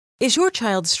Is your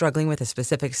child struggling with a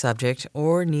specific subject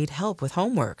or need help with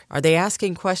homework? Are they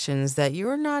asking questions that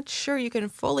you're not sure you can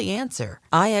fully answer?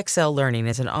 IXL Learning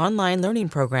is an online learning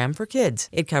program for kids.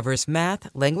 It covers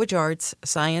math, language arts,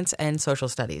 science, and social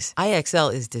studies.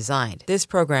 IXL is designed. This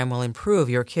program will improve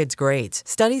your kids' grades.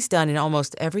 Studies done in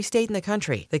almost every state in the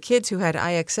country. The kids who had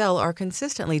IXL are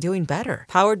consistently doing better.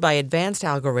 Powered by advanced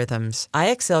algorithms,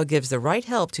 IXL gives the right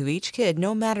help to each kid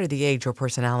no matter the age or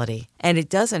personality. And it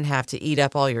doesn't have to eat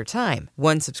up all your time.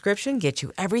 One subscription gets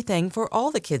you everything for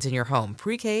all the kids in your home,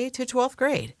 pre-K to 12th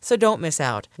grade. So don't miss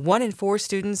out. 1 in 4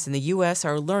 students in the U.S.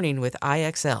 are learning with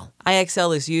IXL.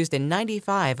 IXL is used in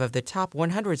 95 of the top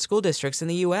 100 school districts in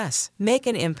the U.S. Make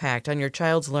an impact on your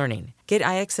child's learning. Get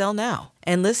IXL now.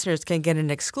 And listeners can get an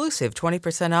exclusive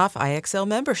 20% off IXL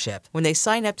membership when they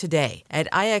sign up today at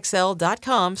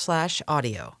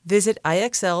IXL.com/audio. Visit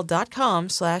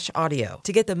IXL.com/audio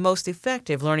to get the most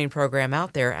effective learning program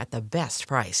out there at the best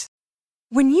price.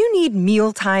 When you need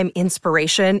mealtime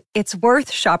inspiration, it's worth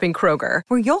shopping Kroger,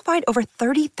 where you'll find over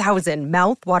 30,000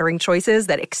 mouth-watering choices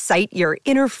that excite your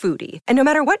inner foodie. And no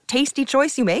matter what tasty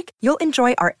choice you make, you'll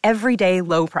enjoy our everyday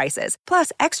low prices,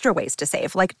 plus extra ways to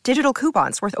save, like digital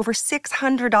coupons worth over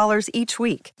 $600 each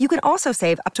week. You can also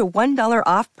save up to $1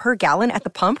 off per gallon at the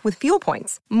pump with fuel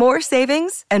points. More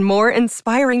savings and more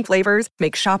inspiring flavors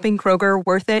make shopping Kroger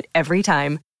worth it every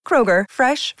time. Kroger,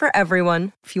 fresh for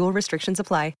everyone. Fuel restrictions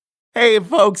apply. Hey,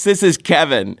 folks, this is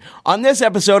Kevin. On this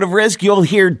episode of Risk, you'll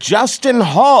hear Justin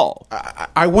Hall.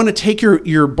 I want to take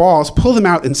your balls, pull them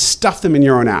out, and stuff them in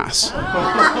your own ass.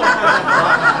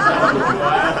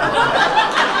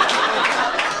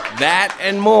 That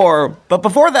and more. But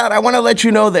before that, I want to let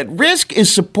you know that Risk is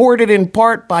supported in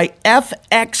part by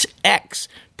FXX,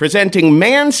 presenting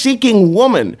Man Seeking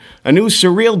Woman, a new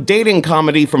surreal dating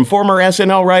comedy from former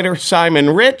SNL writer Simon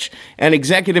Rich and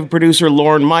executive producer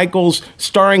Lorne Michaels,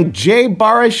 starring Jay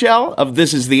Baruchel of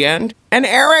This Is the End, and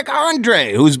Eric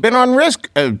Andre, who's been on Risk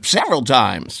several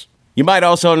times. You might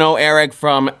also know Eric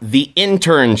from The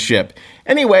Internship.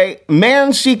 Anyway,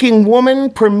 Man Seeking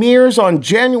Woman premieres on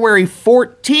January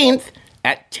 14th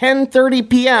at 10:30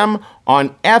 p.m.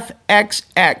 on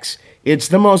FXX. It's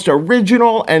the most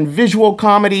original and visual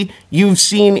comedy you've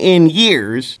seen in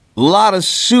years. A lot of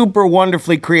super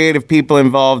wonderfully creative people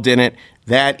involved in it.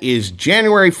 That is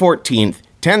January 14th,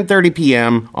 10:30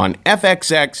 p.m. on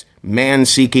FXX, Man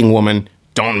Seeking Woman.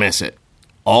 Don't miss it.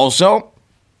 Also,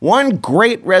 one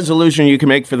great resolution you can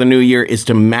make for the new year is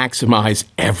to maximize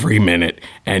every minute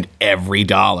and every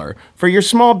dollar for your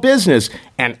small business.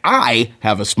 And I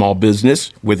have a small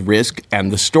business with Risk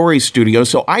and the Story Studio,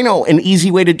 so I know an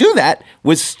easy way to do that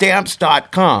with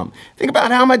Stamps.com. Think about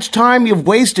how much time you've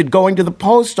wasted going to the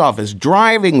post office,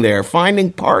 driving there,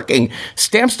 finding parking.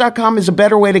 Stamps.com is a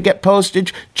better way to get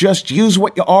postage. Just use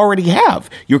what you already have,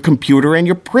 your computer and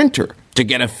your printer, to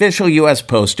get official U.S.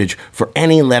 postage for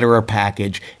any letter or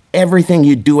package. Everything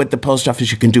you do at the post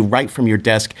office you can do right from your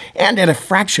desk and at a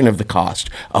fraction of the cost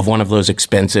of one of those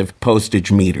expensive postage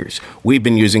meters. We've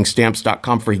been using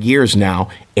Stamps.com for years now,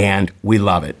 and we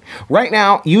love it. Right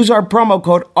now, use our promo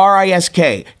code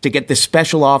RISK to get this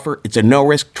special offer. It's a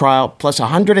no-risk trial plus a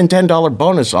 $110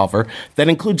 bonus offer that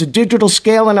includes a digital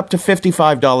scale and up to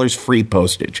 $55 free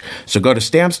postage. So go to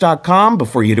Stamps.com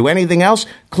before you do anything else.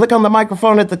 Click on the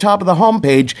microphone at the top of the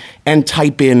homepage and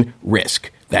type in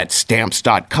RISK. That's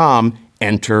Stamps.com.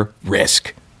 Enter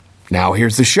Risk. Now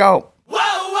here's the show.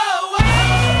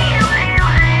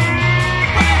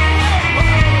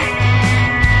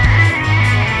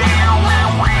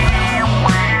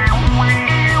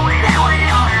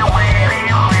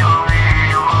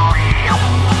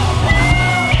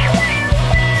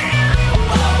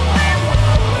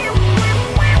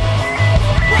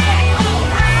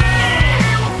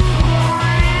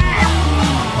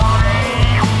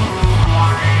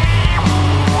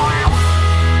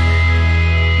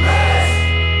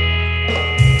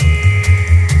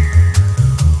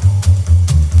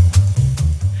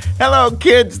 Hello,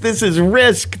 kids. This is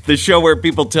Risk, the show where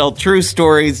people tell true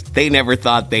stories they never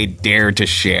thought they'd dare to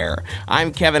share.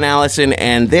 I'm Kevin Allison,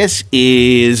 and this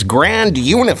is Grand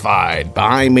Unified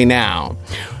behind me now.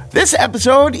 This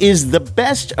episode is the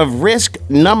best of Risk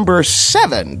number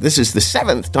 7. This is the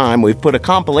 7th time we've put a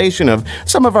compilation of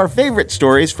some of our favorite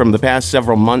stories from the past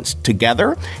several months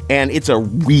together, and it's a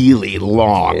really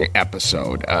long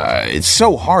episode. It's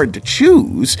so hard to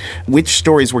choose which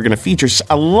stories we're going to feature.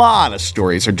 A lot of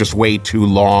stories are just way too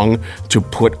long to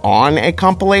put on a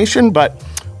compilation, but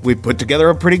we put together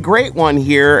a pretty great one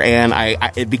here, and I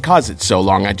because it's so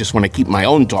long, I just want to keep my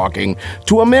own talking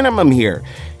to a minimum here.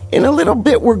 In a little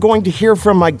bit, we're going to hear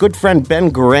from my good friend Ben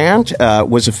Grant,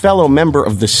 was a fellow member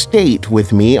of The State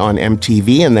with me on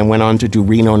MTV and then went on to do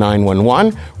Reno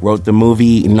 911, wrote the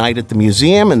movie Night at the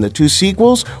Museum and the 2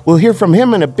 sequels. We'll hear from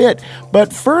him in a bit,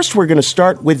 but first we're going to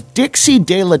start with Dixie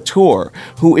De La Tour,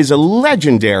 who is a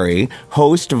legendary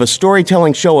host of a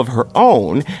storytelling show of her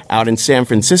own out in San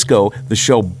Francisco, the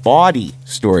show Bawdy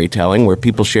Storytelling, where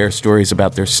people share stories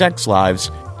about their sex lives.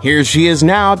 Here she is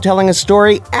now telling a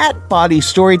story at Bawdy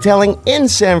Storytelling in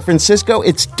San Francisco.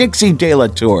 It's Dixie De La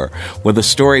Tour with a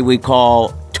story we call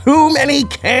Too Many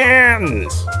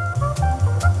Cans.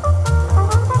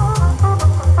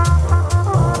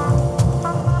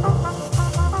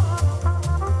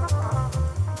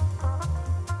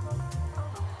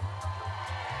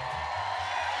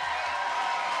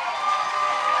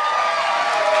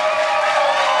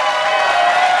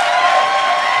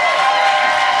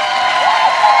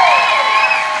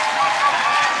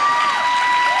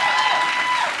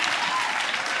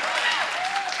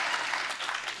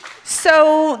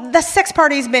 So the sex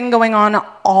party's been going on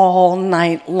all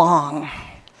night long.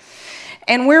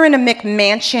 And we're in a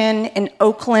McMansion in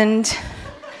Oakland.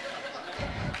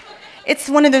 It's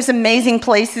one of those amazing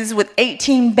places with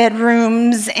 18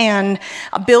 bedrooms and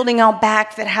a building out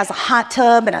back that has a hot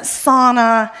tub and a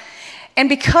sauna. And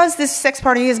because this sex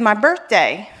party is my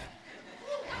birthday,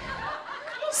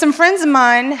 some friends of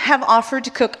mine have offered to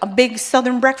cook a big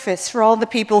Southern breakfast for all the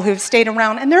people who've stayed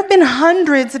around. And there have been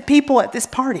hundreds of people at this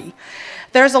party.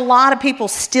 There's a lot of people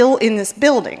still in this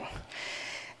building.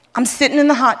 I'm sitting in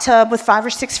the hot tub with 5 or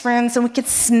 6 friends, and we could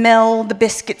smell the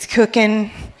biscuits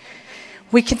cooking.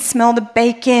 We could smell the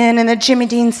bacon and the Jimmy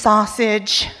Dean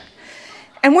sausage.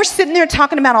 And we're sitting there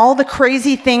talking about all the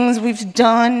crazy things we've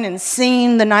done and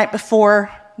seen the night before,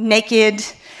 naked,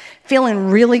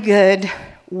 feeling really good,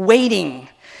 waiting.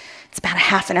 It's about a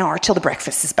half an hour till the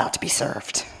breakfast is about to be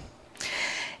served.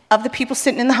 Of the people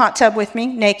sitting in the hot tub with me,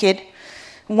 naked,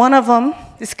 one of them,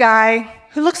 this guy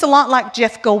who looks a lot like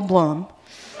Jeff Goldblum,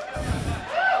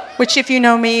 which, if you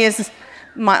know me, is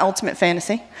my ultimate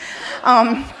fantasy.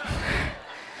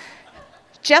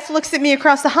 Jeff looks at me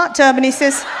across the hot tub and he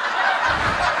says,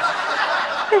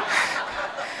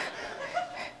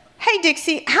 "Hey,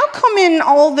 Dixie, how come in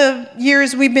all the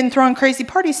years we've been throwing crazy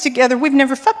parties together, we've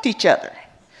never fucked each other?"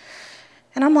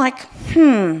 And I'm like,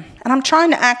 And I'm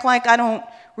trying to act like I don't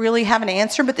really have an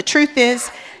answer, but the truth is,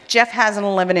 Jeff has an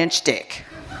 11-inch dick.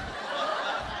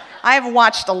 I have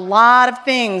watched a lot of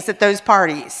things at those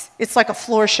parties. It's like a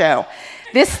floor show.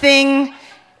 This thing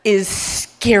is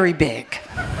scary big.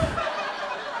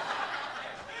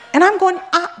 And I'm going,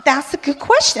 that's a good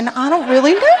question. I don't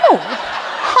really know.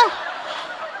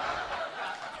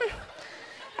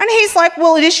 And he's like,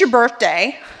 "Well, it is your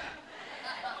birthday.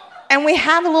 And we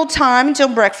have a little time until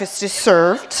breakfast is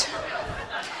served.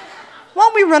 Why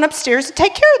don't we run upstairs and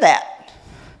take care of that?"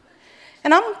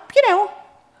 And I'm,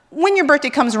 when your birthday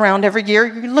comes around every year,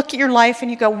 you look at your life and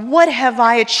you go, what have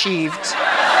I achieved?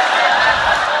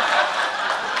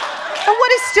 And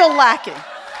what is still lacking?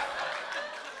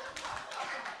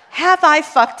 Have I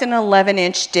fucked an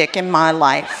 11-inch dick in my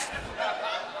life?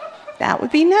 That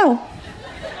would be no.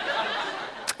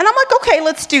 And I'm like, okay,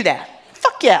 let's do that.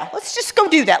 Fuck yeah, let's just go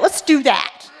do that. Let's do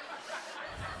that.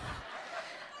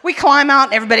 We climb out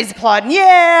and everybody's applauding.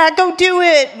 Yeah, go do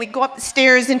it. We go up the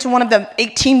stairs into one of the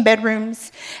 18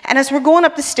 bedrooms. And as we're going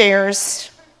up the stairs,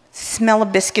 smell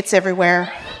of biscuits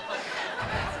everywhere.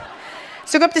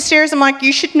 So I go up the stairs, I'm like,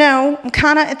 you should know, I'm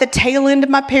kind of at the tail end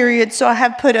of my period, so I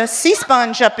have put a sea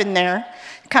sponge up in there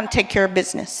to kind of take care of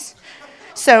business.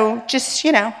 So just,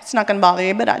 it's not going to bother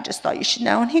you, but I just thought you should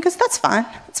know. And he goes, that's fine,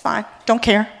 don't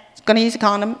care. Going to use a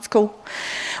condom, it's cool.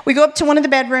 We go up to one of the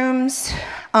bedrooms.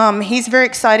 He's very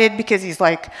excited because he's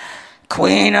like,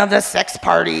 queen of the sex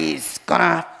parties,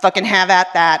 gonna fucking have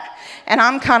at that. And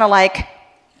I'm kind of like,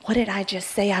 what did I just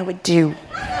say I would do?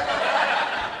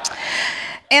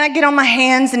 And I get on my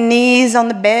hands and knees on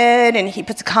the bed, and he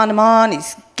puts a condom on,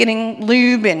 he's getting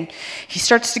lube, and he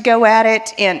starts to go at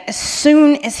it. And as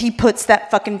soon as he puts that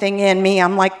fucking thing in me,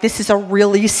 I'm like, this is a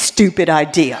really stupid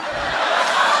idea.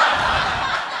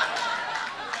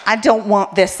 I don't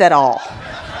want this at all.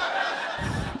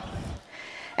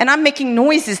 And I'm making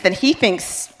noises that he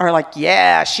thinks are like,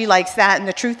 yeah, she likes that. And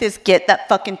the truth is, get that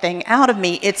fucking thing out of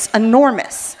me. It's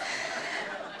enormous.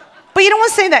 But you don't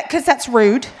want to say that because that's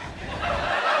rude.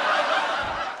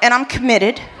 And I'm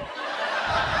committed.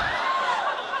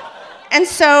 And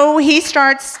so he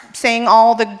starts saying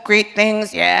all the great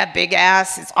things. Yeah, big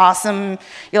ass, it's awesome.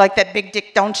 You like that big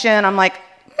dick, don't you? And I'm like,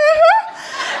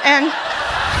 mm-hmm.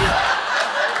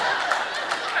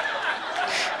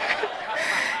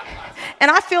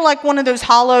 And I feel like one of those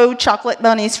hollow chocolate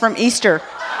bunnies from Easter.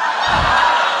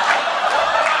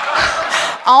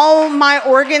 All my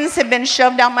organs have been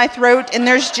shoved down my throat, and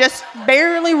there's just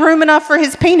barely room enough for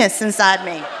his penis inside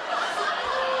me.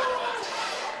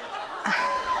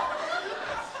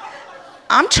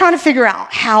 I'm trying to figure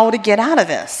out how to get out of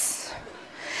this.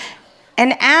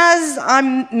 And as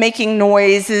I'm making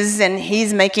noises and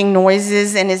he's making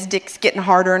noises and his dick's getting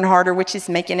harder and harder, which is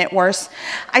making it worse,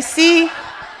 I see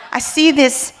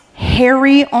this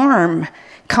hairy arm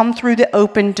come through the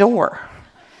open door.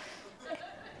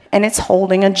 And it's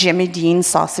holding a Jimmy Dean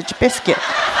sausage biscuit.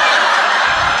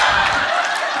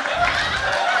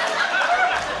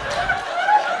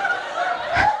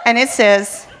 And it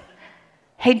says,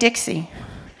 "Hey, Dixie,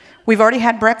 we've already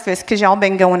had breakfast because y'all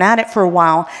been going at it for a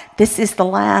while. This is the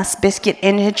last biscuit,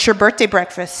 and it's your birthday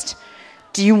breakfast.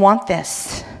 Do you want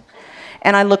this?"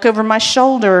 And I look over my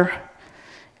shoulder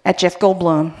at Jeff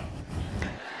Goldblum,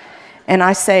 and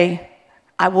I say,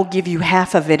 "I will give you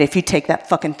half of it if you take that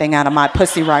fucking thing out of my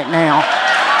pussy right now."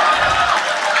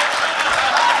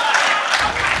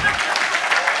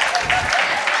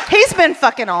 He's been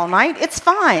fucking all night. It's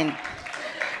fine.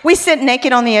 We sit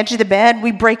naked on the edge of the bed.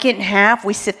 We break it in half.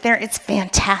 We sit there. It's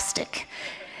fantastic.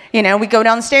 You know, we go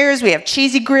downstairs. We have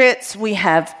cheesy grits. We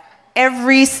have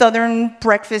every Southern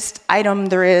breakfast item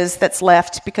there is that's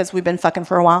left because we've been fucking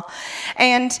for a while.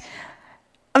 And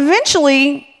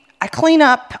eventually, I clean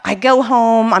up, I go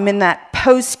home, I'm in that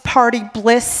post-party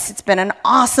bliss. It's been an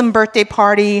awesome birthday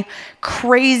party,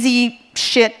 crazy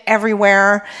shit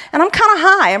everywhere, and I'm kind of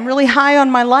high. I'm really high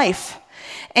on my life.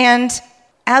 And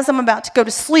as I'm about to go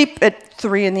to sleep at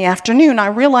 3 in the afternoon, I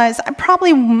realize I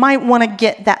probably might want to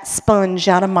get that sponge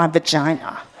out of my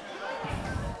vagina.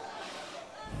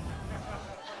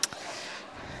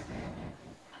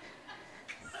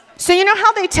 So you know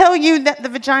how they tell you that the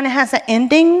vagina has an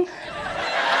ending?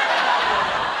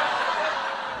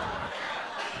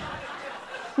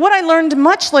 What I learned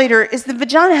much later is the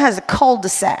vagina has a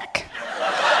cul-de-sac.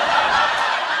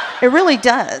 It really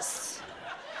does.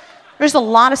 There's a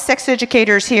lot of sex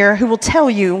educators here who will tell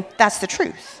you that's the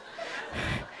truth.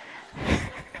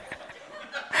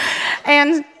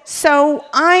 And so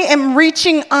I am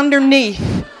reaching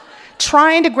underneath,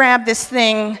 trying to grab this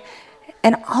thing,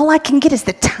 and all I can get is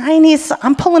the tiniest,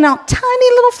 I'm pulling out tiny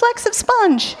little flecks of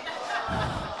sponge.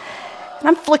 And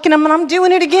I'm flicking them and I'm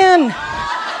doing it again.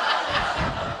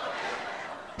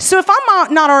 So if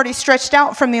I'm not already stretched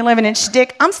out from the 11-inch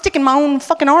dick, I'm sticking my own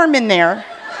fucking arm in there.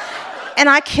 And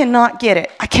I cannot get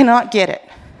it. I cannot get it.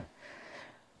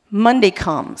 Monday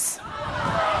comes.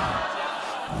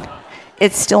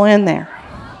 It's still in there.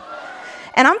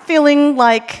 And I'm feeling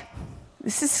like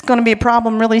this is going to be a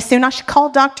problem really soon. I should call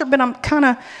a doctor, but I'm kind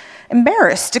of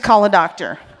embarrassed to call a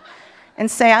doctor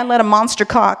and say I let a monster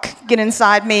cock get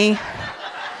inside me.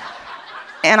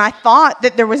 And I thought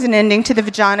that there was an ending to the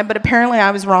vagina, but apparently I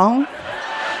was wrong.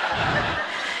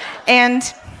 And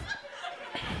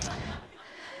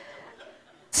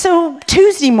so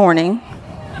Tuesday morning,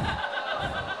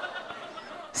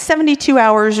 72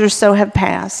 hours or so have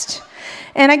passed,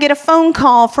 and I get a phone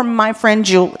call from my friend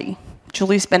Julie.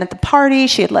 Julie's been at the party.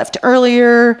 She had left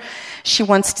earlier. She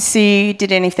wants to see,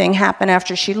 did anything happen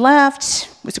after she left?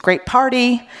 It was a great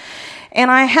party. And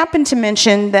I happened to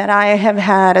mention that I have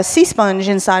had a sea sponge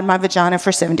inside my vagina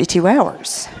for 72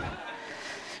 hours.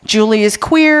 Julie is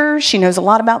queer. She knows a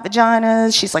lot about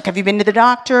vaginas. She's like, "Have you been to the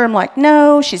doctor?" I'm like,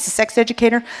 "No." She's a sex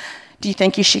educator. "Do you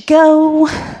think you should go?"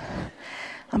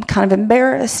 I'm kind of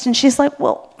embarrassed. And she's like,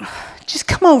 "Well, just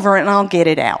come over and I'll get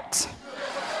it out."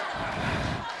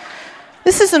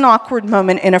 This is an awkward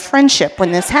moment in a friendship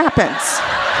when this happens.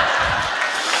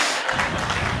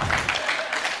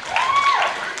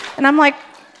 And I'm like,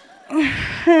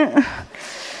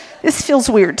 this feels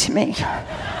weird to me.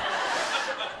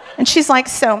 And she's like,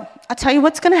 "So I'll tell you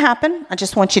what's going to happen. I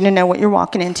just want you to know what you're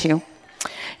walking into.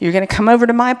 You're going to come over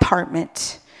to my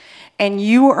apartment, and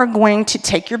you are going to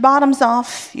take your bottoms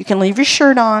off. You can leave your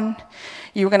shirt on.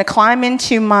 You're going to climb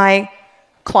into my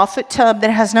clawfoot tub that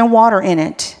has no water in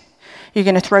it. You're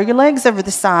going to throw your legs over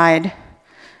the side.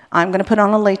 I'm going to put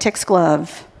on a latex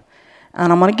glove,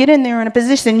 and I'm going to get in there in a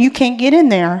position you can't get in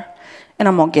there, and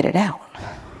I'm going to get it out."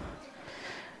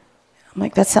 I'm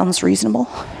like, that sounds reasonable.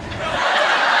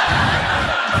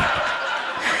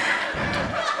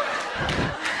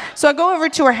 So I go over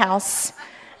to her house.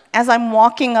 As I'm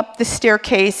walking up the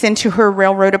staircase into her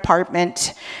railroad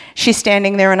apartment, she's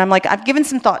standing there, and I'm like, "I've given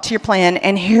some thought to your plan,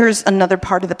 and here's another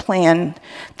part of the plan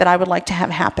that I would like to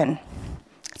have happen.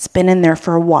 It's been in there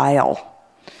for a while.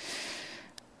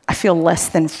 I feel less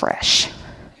than fresh.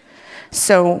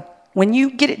 So when you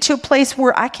get it to a place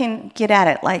where I can get at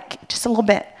it, like just a little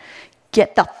bit,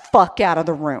 get the fuck out of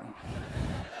the room.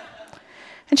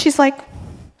 And she's like,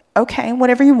 okay,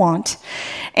 whatever you want.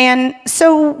 And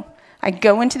so I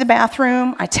go into the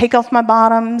bathroom, I take off my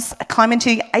bottoms, I climb into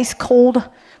the ice cold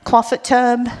clawfoot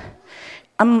tub.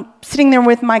 I'm sitting there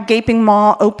with my gaping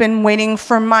maw open, waiting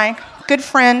for my good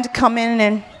friend to come in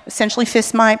and essentially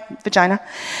fist my vagina.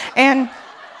 And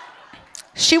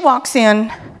she walks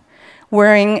in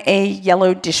wearing a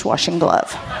yellow dishwashing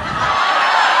glove.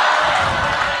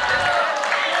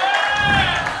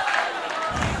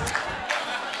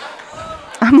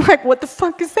 I'm like, what the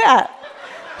fuck is that?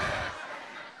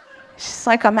 She's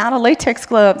like, I'm out of latex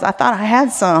gloves. I thought I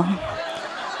had some.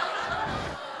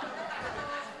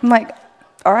 I'm like,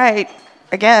 all right,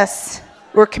 I guess.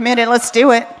 We're committed, let's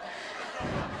do it.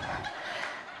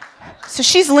 So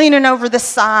she's leaning over the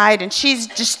side and she's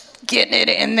just getting it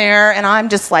in there. And I'm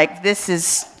just like, this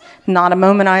is not a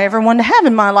moment I ever wanted to have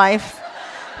in my life.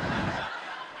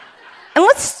 And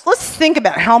let's think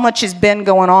about how much has been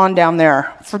going on down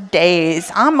there for days.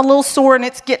 I'm a little sore and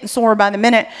it's getting sore by the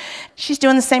minute. She's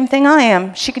doing the same thing I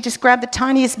am. She could just grab the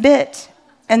tiniest bit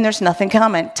and there's nothing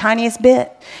coming. Tiniest bit.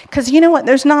 Because you know what?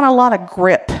 There's not a lot of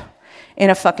grip in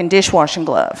a fucking dishwashing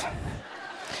glove.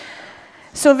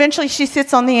 So eventually she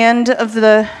sits on the end of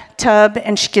the tub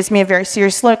and she gives me a very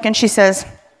serious look and she says,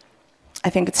 I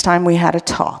think it's time we had a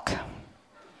talk.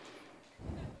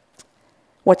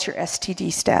 What's your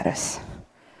STD status?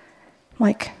 I'm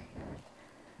like,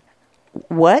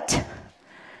 what?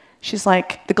 She's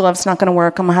like, the glove's not gonna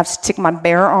work. I'm gonna have to stick my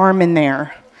bare arm in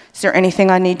there. Is there anything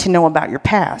I need to know about your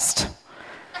past?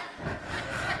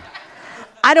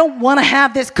 I don't wanna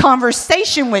have this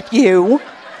conversation with you.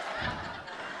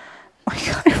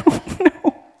 Like, I don't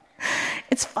know.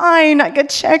 It's fine, I got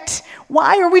checked.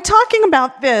 Why are we talking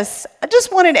about this? I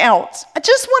just want it out. I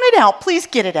just want it out. Please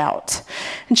get it out.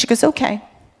 And she goes, okay.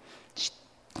 She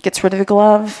gets rid of the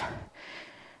glove.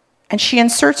 And she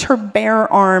inserts her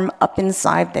bare arm up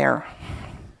inside there.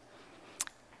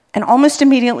 And almost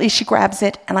immediately she grabs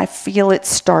it and I feel it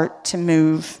start to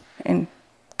move and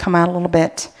come out a little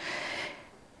bit.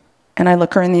 And I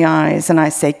look her in the eyes and I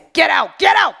say, get out,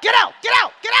 get out, get out, get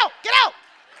out, get out, get out,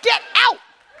 get out.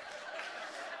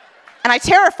 And I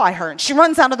terrify her and she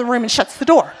runs out of the room and shuts the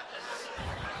door.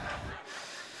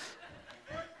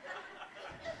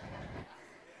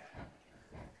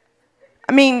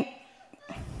 I mean,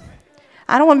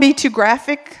 I don't want to be too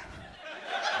graphic.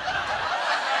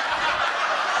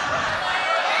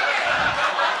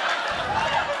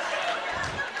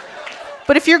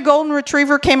 But if your golden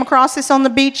retriever came across this on the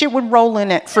beach, it would roll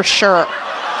in it for sure.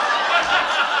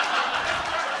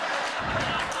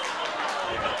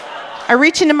 I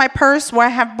reach into my purse where I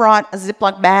have brought a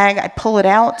Ziploc bag. I pull it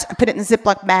out. I put it in the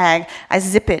Ziploc bag. I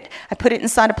zip it. I put it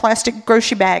inside a plastic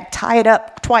grocery bag, tie it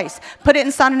up twice, put it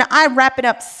inside, and I wrap it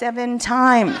up 7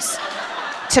 times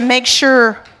to make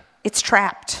sure it's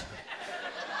trapped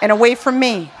and away from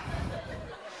me.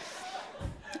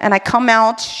 And I come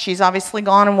out. She's obviously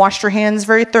gone and washed her hands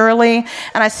very thoroughly.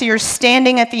 And I see her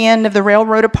standing at the end of the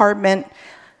railroad apartment,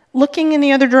 looking in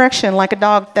the other direction like a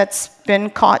dog that's been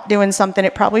caught doing something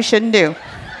it probably shouldn't do.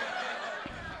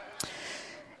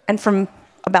 And from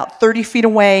about 30 feet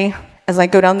away, as I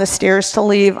go down the stairs to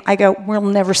leave, I go, we'll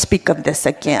never speak of this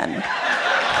again.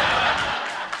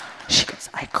 She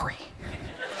goes, I agree.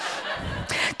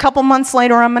 A couple months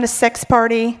later, I'm at a sex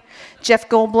party. Jeff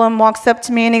Goldblum walks up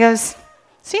to me and he goes,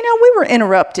 so, you know, we were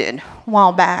interrupted a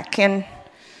while back, and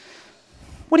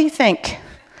what do you think?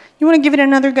 You want to give it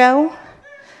another go?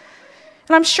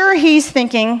 And I'm sure he's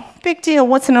thinking, big deal,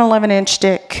 what's an 11-inch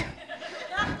dick?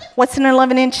 What's an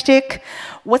 11-inch dick?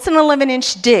 What's an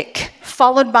 11-inch dick?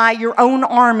 Followed by your own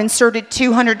arm inserted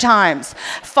 200 times.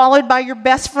 Followed by your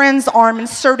best friend's arm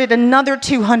inserted another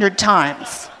 200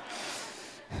 times.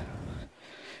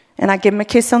 And I give him a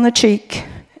kiss on the cheek,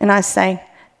 and I say,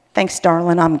 thanks,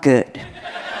 darling, I'm good.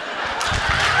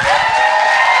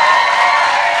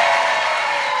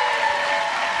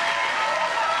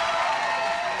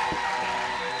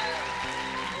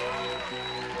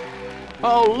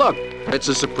 Oh, look, it's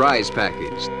a surprise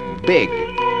package. Big.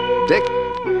 Dick.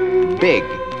 Big.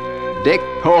 Dick.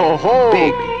 Ho, ho.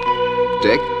 Big.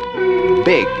 Dick.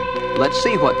 Big. Let's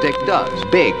see what Dick does.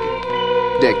 Big.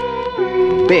 Dick.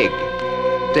 Big.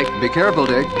 Dick. Be careful,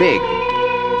 Dick. Big.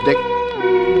 Dick.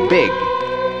 Big.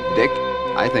 Dick.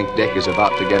 I think Dick is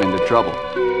about to get into trouble.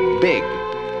 Big.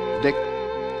 Dick.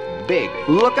 Big.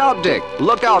 Look out, Dick.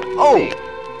 Look out. Oh! Big.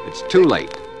 It's too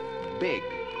late. Big.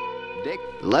 Dick.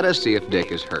 Let us see if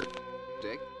Dick is hurt.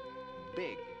 Dick.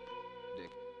 Big.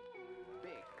 Dick.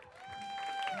 Big.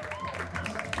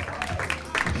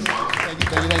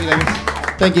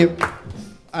 Thank you.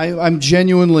 I'm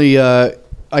genuinely,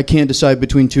 I can't decide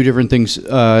between two different things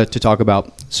to talk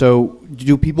about. So,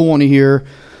 do people want to hear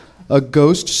a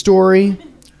ghost story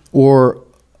or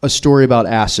a story about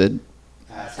acid?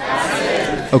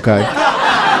 Acid. Okay.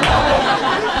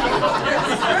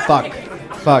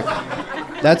 Fuck.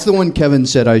 That's the one Kevin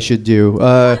said I should do.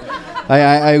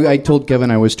 I told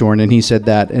Kevin I was torn, and he said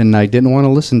that, and I didn't want to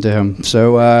listen to him.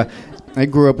 So I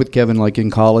grew up with Kevin, like in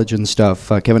college and stuff.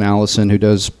 Kevin Allison, who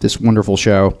does this wonderful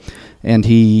show, and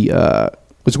he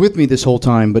was with me this whole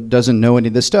time, but doesn't know any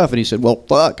of this stuff. And he said, "Well,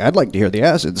 fuck, I'd like to hear the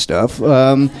acid stuff."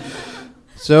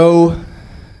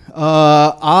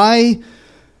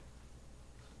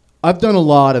 I've done a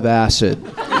lot of acid.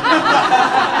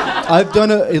 I've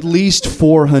done at least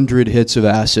 400 hits of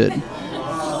acid.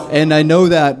 And I know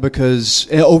that because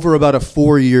over about a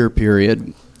 4-year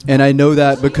period. And I know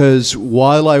that because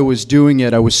while I was doing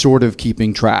it, I was sort of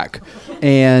keeping track.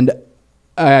 And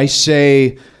I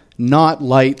say not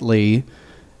lightly,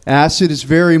 acid is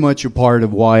very much a part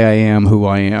of why I am who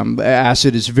I am.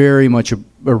 Acid is very much a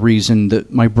reason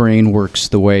that my brain works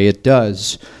the way it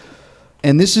does.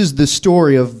 And this is the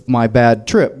story of my bad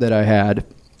trip that I had.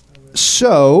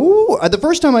 So, the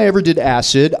first time I ever did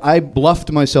acid, I bluffed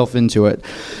myself into it.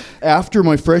 After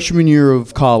my freshman year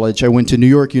of college, I went to New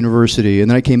York University,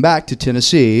 and then I came back to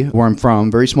Tennessee, where I'm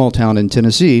from, very small town in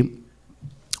Tennessee,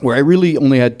 where I really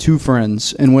only had 2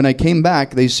 friends. And when I came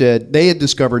back, they said they had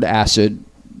discovered acid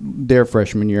their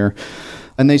freshman year.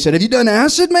 And they said, "Have you done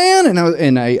acid, man?"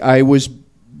 And I was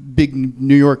big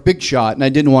New York big shot, and I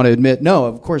didn't want to admit, no,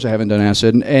 of course I haven't done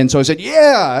acid. And so I said,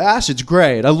 "Yeah, acid's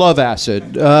great. I love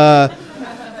acid."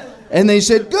 And they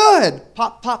said, "Good.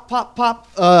 Pop, pop, pop, pop.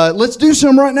 Let's do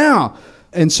some right now."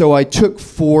 And so I took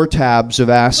 4 tabs of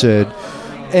acid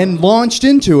and launched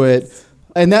into it.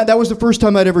 And that was the first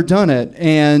time I'd ever done it.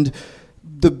 And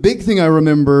the big thing I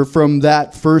remember from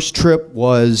that first trip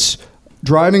was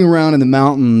driving around in the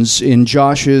mountains in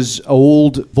Josh's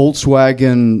old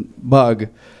Volkswagen Bug.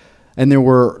 And there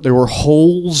were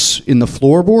holes in the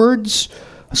floorboards,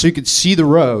 so you could see the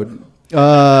road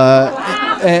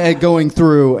going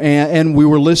through. And we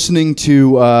were listening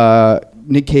to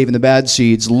Nick Cave and the Bad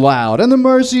Seeds loud. "And the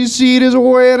mercy seat is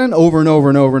waiting," over and over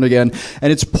and over and again.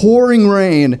 And it's pouring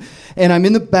rain. And I'm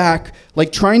in the back,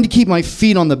 like trying to keep my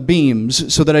feet on the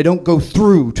beams so that I don't go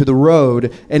through to the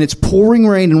road. And it's pouring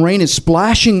rain, and rain is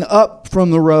splashing up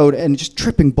from the road and just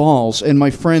tripping balls. And my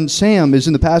friend Sam is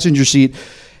in the passenger seat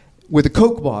with a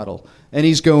Coke bottle, and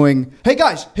he's going, hey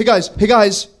guys,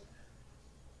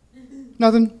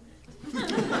 nothing.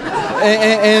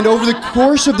 And over the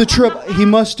course of the trip, he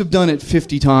must have done it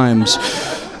 50 times.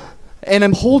 And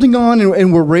I'm holding on,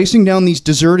 and we're racing down these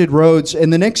deserted roads,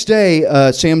 and the next day,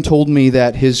 Sam told me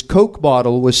that his Coke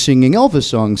bottle was singing Elvis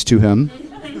songs to him.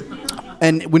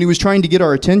 And when he was trying to get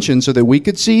our attention so that we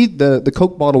could see, the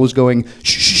Coke bottle was going,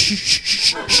 shh, shh, shh,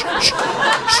 shh, shh, shh.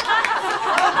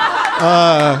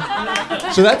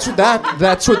 So that's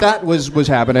what that was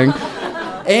happening.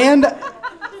 And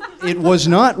it was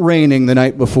not raining the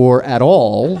night before at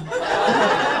all.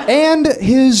 And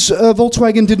his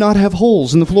Volkswagen did not have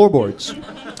holes in the floorboards.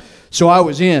 So I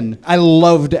was in. I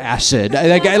loved acid.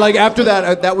 Like after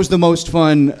that, that was the most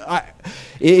fun.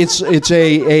 It's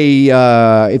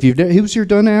if you've who's here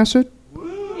done acid?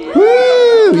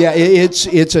 Woo! Yeah,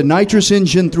 it's a nitrous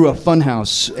engine through a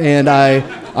funhouse, and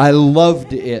I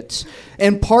loved it.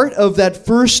 And part of that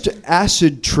first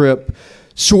acid trip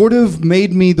sort of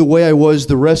made me the way I was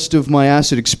the rest of my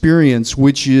acid experience,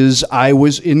 which is I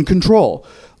was in control.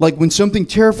 Like when something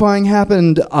terrifying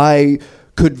happened, I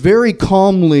could very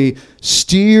calmly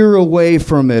steer away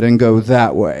from it and go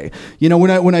that way. You know,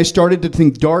 when I started to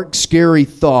think dark, scary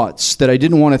thoughts that I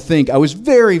didn't want to think, I was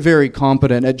very, very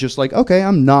competent at just like, okay,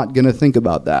 I'm not going to think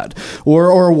about that.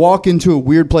 Or walk into a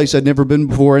weird place I'd never been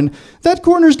before, and that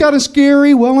corner's got a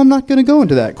scary, well, I'm not going to go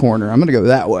into that corner. I'm going to go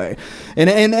that way.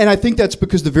 And I think that's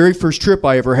because the very first trip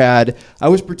I ever had, I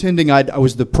was pretending I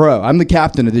was the pro. I'm the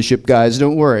captain of the ship, guys.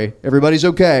 Don't worry. Everybody's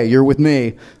okay. You're with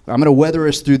me. I'm going to weather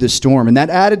us through this storm. And that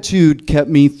attitude kept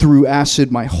me through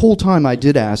acid my whole time I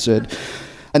did acid.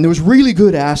 And there was really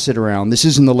good acid around. This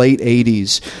is in the late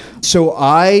 80s. So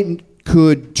I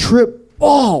could trip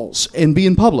balls and be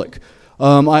in public.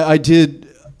 I did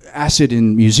acid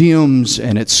in museums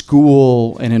and at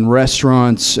school and in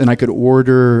restaurants, and I could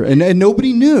order, and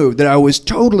nobody knew that I was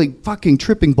totally fucking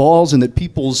tripping balls and that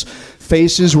people's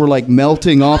faces were like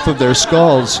melting off of their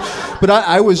skulls. But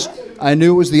I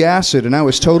knew it was the acid, and I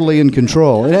was totally in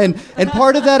control. And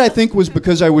part of that, I think, was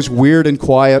because I was weird and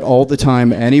quiet all the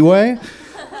time anyway.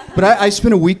 But I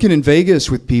spent a weekend in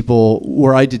Vegas with people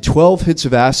where I did 12 hits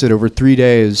of acid over 3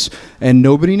 days, and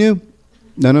nobody knew.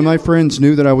 None of my friends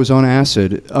knew that I was on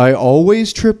acid. I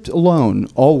always tripped alone,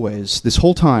 always, this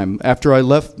whole time. After I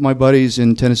left my buddies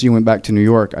in Tennessee and went back to New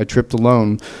York, I tripped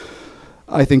alone.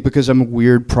 I think because I'm a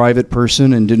weird private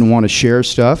person and didn't want to share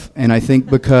stuff, and I think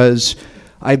because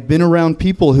I've been around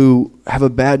people who have a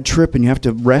bad trip and you have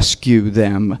to rescue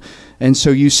them. And so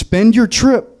you spend your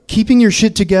trip keeping your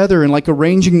shit together and like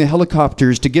arranging the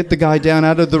helicopters to get the guy down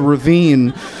out of the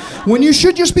ravine when you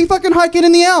should just be fucking hiking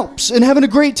in the Alps and having a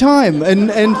great time.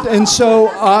 And so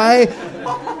I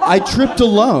tripped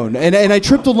alone, and I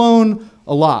tripped alone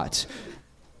a lot.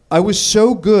 I was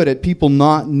so good at people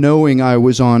not knowing I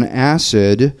was on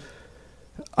acid,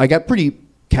 I got pretty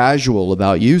casual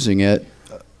about using it.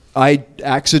 I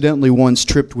accidentally once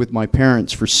tripped with my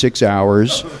parents for 6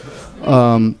 hours.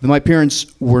 My parents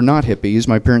were not hippies.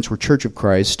 My parents were Church of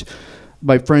Christ.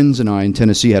 My friends and I in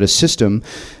Tennessee had a system.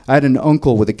 I had an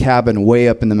uncle with a cabin way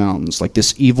up in the mountains, like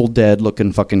this Evil Dead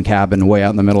looking fucking cabin way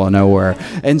out in the middle of nowhere.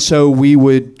 And so we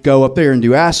would go up there and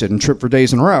do acid and trip for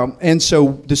days in a row. And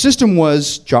so the system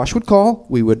was Josh would call,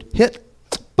 we would hit,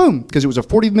 boom, because it was a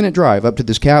 40-minute drive up to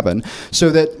this cabin,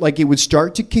 so that like it would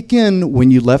start to kick in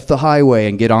when you left the highway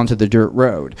and get onto the dirt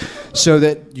road, so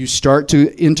that you start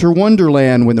to enter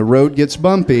Wonderland when the road gets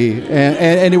bumpy,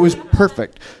 and it was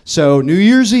perfect. So New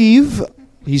Year's Eve,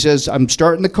 he says, I'm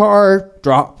starting the car,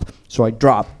 drop. So I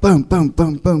drop, boom, boom,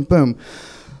 boom, boom, boom.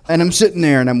 And I'm sitting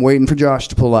there and I'm waiting for Josh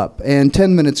to pull up. And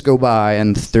 10 minutes go by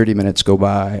and 30 minutes go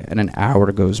by and an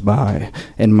hour goes by.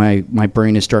 And my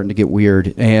brain is starting to get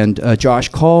weird. And Josh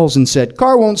calls and said,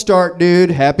 car won't start, dude.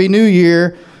 Happy New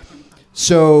Year.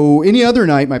 So any other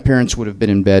night, my parents would have been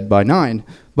in bed by 9.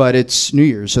 But it's New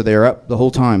Year's, so they're up the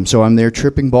whole time. So I'm there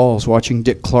tripping balls, watching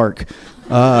Dick Clark.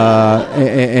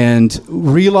 And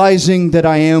realizing that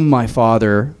I am my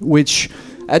father, which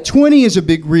at 20 is a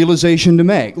big realization to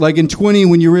make. Like in 20,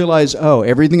 when you realize, oh,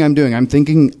 everything I'm doing, I'm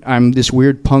thinking I'm this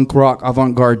weird punk rock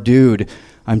avant-garde dude.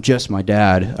 I'm just my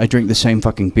dad. I drink the same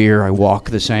fucking beer. I walk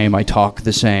the same. I talk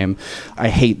the same. I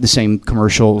hate the same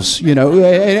commercials, you know.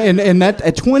 And that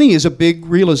at 20 is a big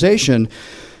realization.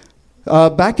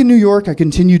 Back in New York, I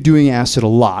continued doing acid a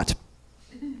lot.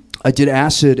 I did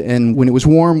acid, and when it was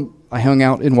warm, I hung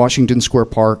out in Washington Square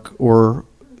Park or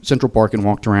Central Park and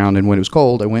walked around, and when it was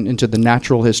cold, I went into the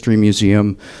Natural History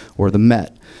Museum or the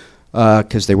Met,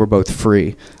 because they were both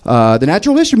free. The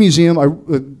Natural History Museum,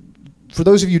 for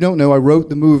those of you who don't know, I wrote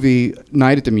the movie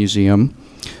Night at the Museum,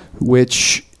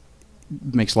 which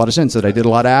makes a lot of sense that I did a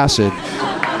lot of acid.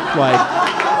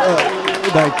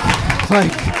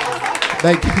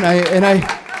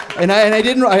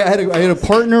 I had a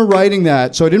partner writing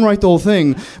that, so I didn't write the whole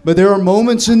thing. But there are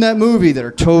moments in that movie that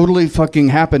are totally fucking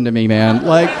happened to me, man.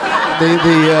 Like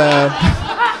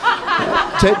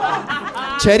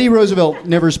Teddy Roosevelt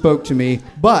never spoke to me,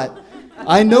 but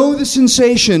I know the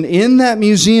sensation in that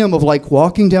museum of like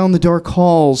walking down the dark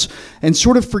halls and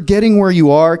sort of forgetting where you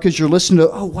are because you're listening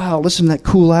to, oh wow, listen to that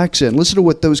cool accent, listen to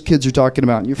what those kids are talking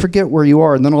about, and you forget where you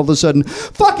are, and then all of a sudden,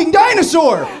 fucking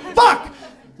dinosaur! Fuck!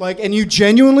 Like, and you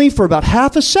genuinely, for about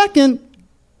half a second,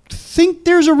 think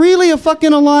there's really a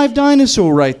fucking alive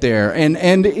dinosaur right there. And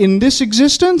in this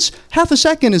existence, half a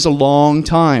second is a long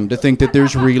time to think that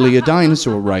there's really a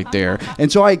dinosaur right there.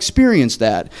 And so I experienced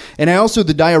that. And I also,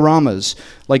 the dioramas,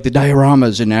 like the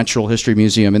dioramas in Natural History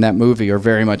Museum in that movie are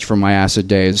very much from my acid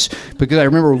days. Because I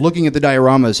remember looking at the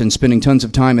dioramas and spending tons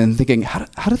of time and thinking, how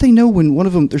do they know when one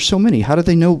of them, there's so many, how do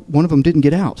they know one of them didn't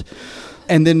get out?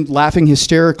 And then laughing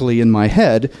hysterically in my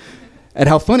head at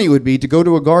how funny it would be to go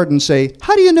to a garden and say,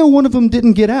 how do you know one of them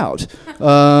didn't get out?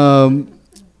 And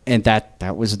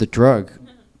that was the drug.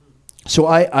 So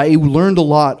I learned a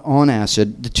lot on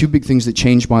acid. The two big things that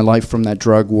changed my life from that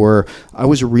drug were I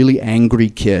was a really angry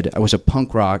kid. I was a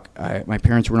punk rock. My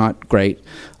parents were not great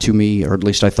to me, or at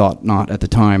least I thought not at the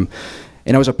time.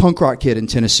 And I was a punk rock kid in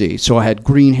Tennessee, so I had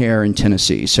green hair in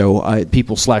Tennessee. So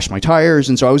people slashed my tires,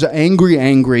 and so I was an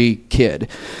angry kid.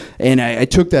 And I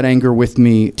took that anger with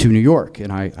me to New York,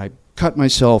 and I cut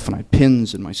myself, and I had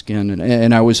pins in my skin,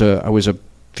 and I was a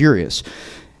furious.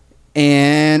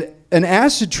 And an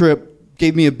acid trip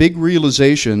gave me a big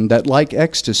realization that, like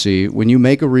ecstasy, when you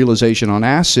make a realization on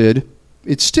acid,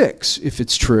 it sticks if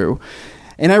it's true.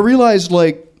 And I realized,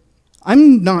 like,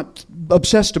 I'm not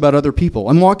obsessed about other people.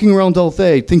 I'm walking around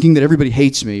Delphi thinking that everybody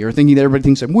hates me, or thinking that everybody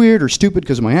thinks I'm weird or stupid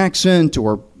because of my accent,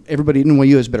 or everybody in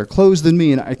NYU has better clothes than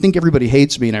me, and I think everybody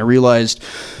hates me, and I realized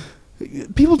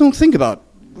people don't think about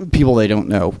people they don't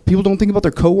know. People don't think about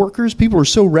their coworkers. People are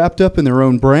so wrapped up in their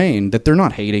own brain that they're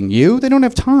not hating you. They don't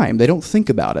have time. They don't think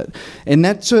about it. And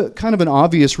that's a kind of an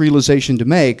obvious realization to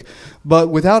make. But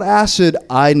without acid,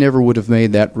 I never would have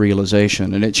made that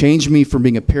realization. And it changed me from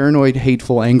being a paranoid,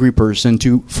 hateful, angry person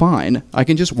to, fine, I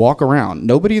can just walk around.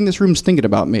 Nobody in this room's thinking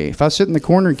about me. If I sit in the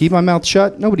corner and keep my mouth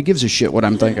shut, nobody gives a shit what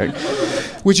I'm thinking.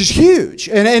 Which is huge.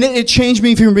 And it changed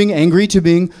me from being angry to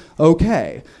being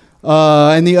okay.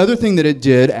 And the other thing that it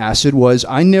did, acid, was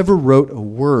I never wrote a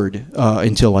word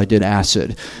until I did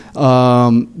acid,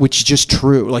 which is just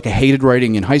true. Like, I hated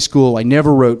writing in high school. I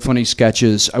never wrote funny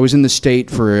sketches. I was in the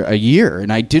State for a year,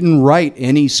 and I didn't write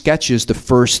any sketches the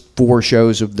first 4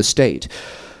 shows of the State.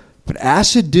 But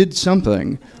acid did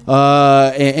something,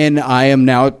 and I am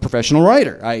now a professional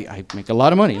writer. I make a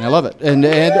lot of money, and I love it. And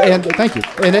thank you.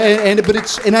 And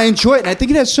I enjoy it. And I think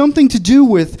it has something to do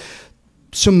with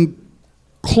some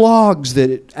clogs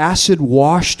that acid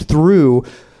washed through.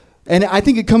 And I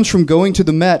think it comes from going to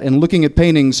the Met and looking at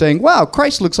paintings saying, wow,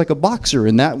 Christ looks like a boxer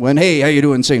in that one. Hey, how you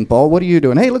doing, St. Paul? What are you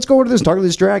doing? Hey, let's go over to this and talk to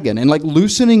this dragon. And like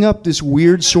loosening up this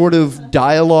weird sort of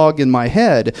dialogue in my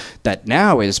head that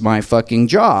now is my fucking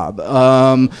job.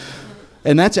 And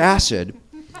that's acid.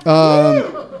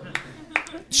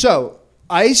 So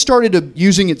I started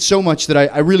using it so much that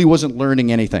I really wasn't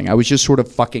learning anything. I was just sort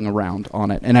of fucking around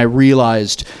on it. And I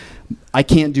realized I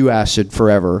can't do acid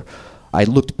forever. I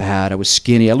looked bad. I was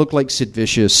skinny. I looked like Sid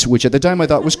Vicious, which at the time I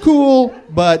thought was cool,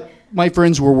 but my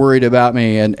friends were worried about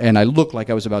me, and I looked like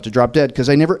I was about to drop dead because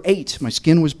I never ate. My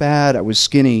skin was bad. I was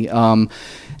skinny, and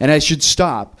I should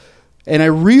stop. And I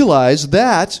realized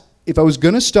that if I was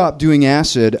going to stop doing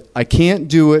acid, I can't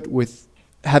do it with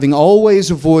having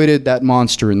always avoided that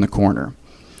monster in the corner.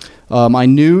 I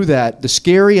knew that the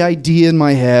scary idea in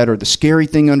my head or the scary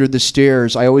thing under the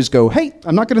stairs, I always go, hey,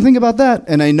 I'm not going to think about that.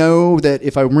 And I know that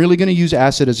if I'm really going to use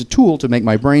acid as a tool to make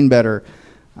my brain better,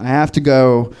 I have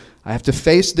to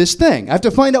face this thing. I have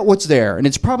to find out what's there. And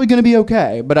it's probably going to be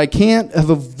okay. But I can't have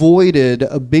avoided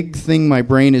a big thing my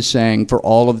brain is saying for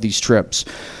all of these trips.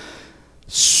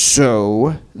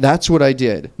 So that's what I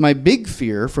did. My big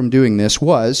fear from doing this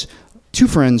was 2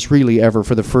 friends really ever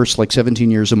for the first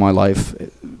 17 years of my life.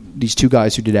 These 2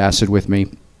 guys who did acid with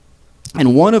me.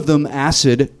 And one of them,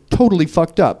 acid, totally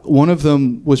fucked up. One of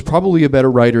them was probably a better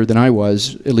writer than I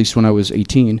was, at least when I was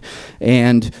 18.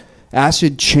 And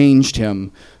acid changed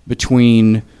him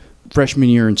between freshman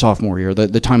year and sophomore year,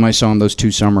 the time I saw him those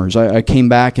 2 summers. I came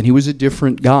back and he was a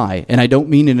different guy. And I don't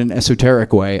mean in an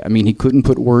esoteric way. I mean, he couldn't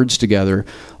put words together.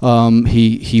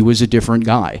 He was a different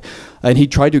guy. And he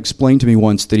tried to explain to me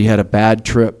once that he had a bad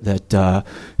trip, that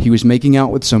he was making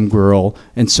out with some girl,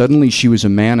 and suddenly she was a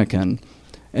mannequin.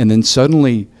 And then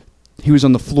suddenly he was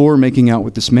on the floor making out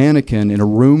with this mannequin in a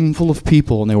room full of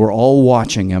people, and they were all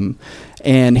watching him.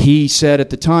 And he said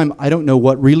at the time, I don't know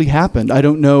what really happened. I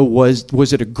don't know,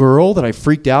 was it a girl that I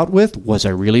freaked out with? Was I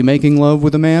really making love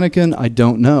with a mannequin? I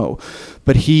don't know.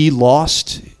 But he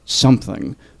lost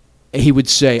something. He would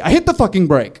say, I hit the fucking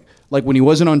brake. Like when he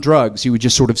wasn't on drugs, he would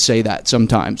just sort of say that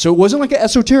sometimes. So it wasn't like an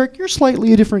esoteric, you're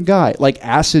slightly a different guy. Like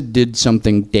acid did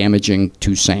something damaging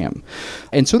to Sam.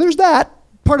 And so there's that.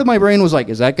 Part of my brain was like,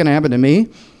 is that going to happen to me?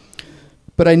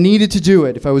 But I needed to do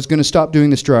it if I was going to stop doing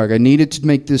this drug. I needed to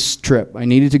make this trip. I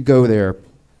needed to go there.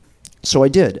 So I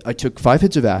did. I took 5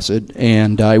 hits of acid,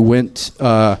 and I went...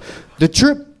 the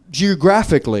trip,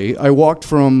 geographically, I walked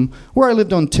from where I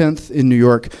lived on 10th in New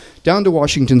York down to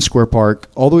Washington Square Park,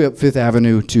 all the way up 5th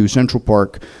Avenue to Central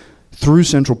Park, through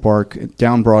Central Park,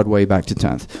 down Broadway, back to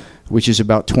 10th, which is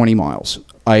about 20 miles.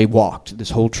 I walked this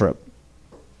whole trip.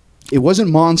 It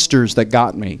wasn't monsters that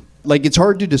got me. Like, it's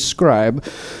hard to describe,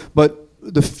 but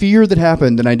the fear that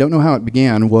happened, and I don't know how it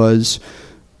began, was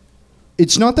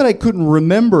it's not that I couldn't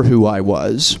remember who I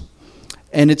was,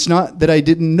 and it's not that I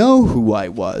didn't know who I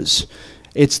was.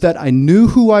 It's that I knew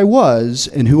who I was,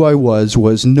 and who I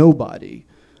was nobody.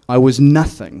 I was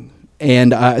nothing.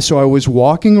 And so I was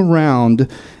walking around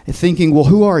thinking, well,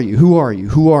 who are you? Who are you?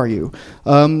 Who are you?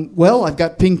 Well, I've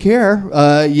got pink hair.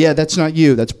 Yeah, that's not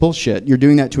you. That's bullshit. You're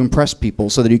doing that to impress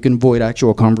people so that you can avoid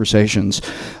actual conversations.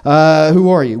 Who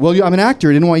are you? Well, I'm an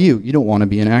actor at NYU. You don't want to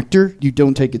be an actor. You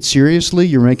don't take it seriously.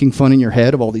 You're making fun in your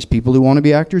head of all these people who want to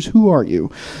be actors. Who are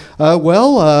you?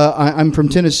 I'm from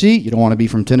Tennessee. You don't want to be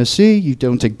from Tennessee. You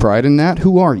don't take pride in that.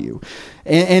 Who are you?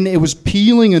 And it was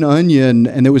peeling an onion,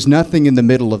 and there was nothing in the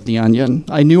middle of the onion.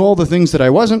 I knew all the things that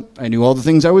I wasn't. I knew all the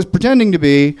things I was pretending to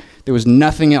be. There was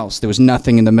nothing else. There was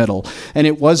nothing in the middle. And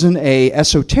it wasn't a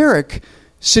esoteric,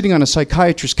 sitting on a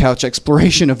psychiatrist's couch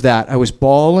exploration of that. I was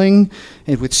bawling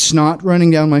and with snot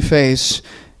running down my face,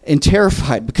 and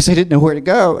terrified because I didn't know where to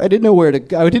go. I didn't know to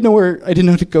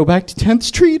go back to 10th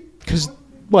Street because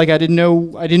I didn't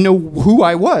know who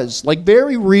I was. Like,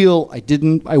 very real.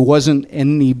 I wasn't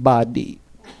anybody.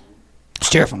 It's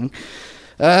terrifying.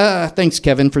 Thanks,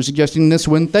 Kevin, for suggesting this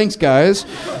one. Thanks, guys.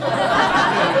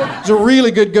 It's a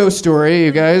really good ghost story,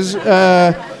 you guys.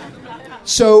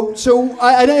 So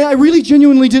I really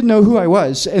genuinely didn't know who I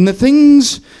was. And a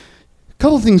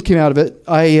couple of things came out of it.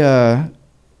 I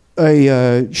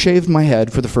shaved my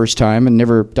head for the first time and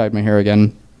never dyed my hair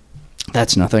again.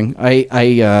 That's nothing.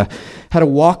 I had a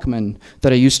Walkman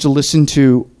that I used to listen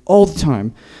to all the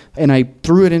time, and I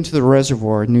threw it into the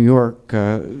reservoir in New York,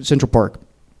 Central Park,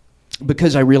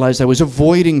 because I realized I was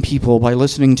avoiding people by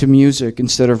listening to music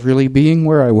instead of really being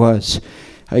where I was.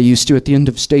 I used to, at the end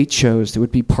of stage shows, there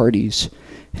would be parties,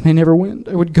 and I never went.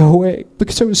 I would go away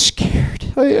because I was scared.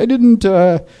 I didn't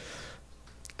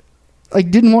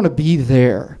want to be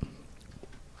there.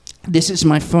 This is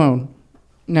my phone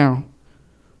now.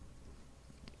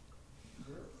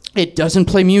 It doesn't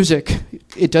play music.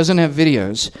 It doesn't have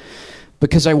videos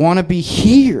because I want to be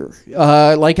here.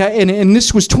 And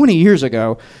this was 20 years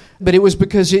ago, but it was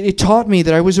because it taught me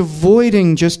that I was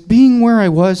avoiding just being where I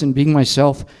was and being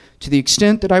myself to the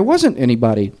extent that I wasn't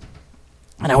anybody.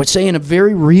 And I would say in a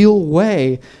very real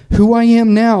way, who I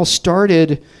am now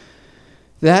started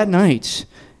that night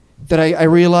that I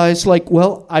realized,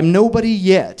 I'm nobody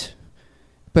yet.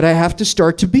 But I have to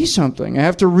start to be something. I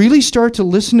have to really start to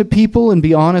listen to people and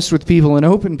be honest with people and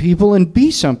open people and be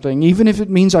something, even if it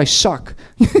means I suck.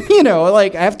 I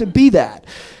have to be that.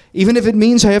 Even if it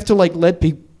means I have to let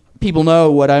people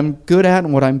know what I'm good at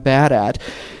and what I'm bad at.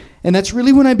 And that's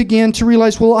really when I began to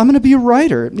realize, I'm going to be a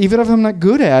writer. Even if I'm not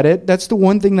good at it, that's the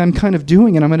one thing that I'm kind of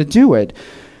doing, and I'm going to do it.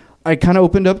 I kind of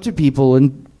opened up to people,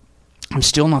 and I'm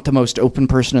still not the most open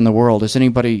person in the world. As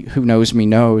anybody who knows me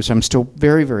knows, I'm still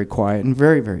very, very quiet and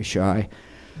very, very shy.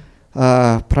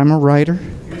 But I'm a writer.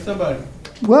 You're somebody.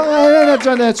 Well,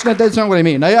 that's not what I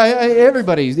mean.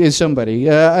 Everybody is somebody.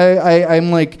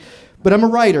 But I'm a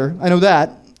writer. I know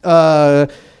that.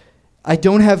 I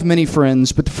don't have many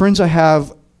friends, but the friends I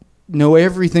have know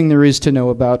everything there is to know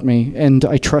about me, and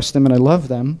I trust them and I love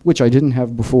them, which I didn't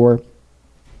have before.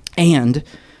 And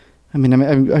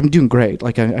I'm doing great.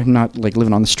 I'm not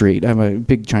living on the street. I have a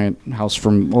big giant house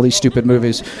from all these stupid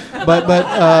movies, but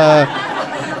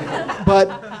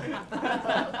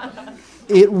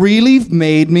it really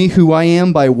made me who I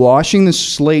am by washing the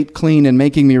slate clean and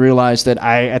making me realize that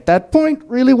I, at that point,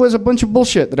 really was a bunch of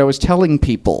bullshit that I was telling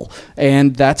people,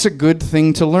 and that's a good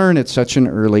thing to learn at such an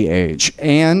early age.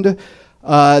 And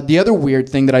the other weird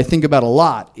thing that I think about a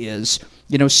lot is,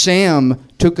 Sam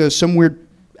took some weird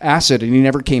acid and he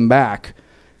never came back.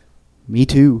 Me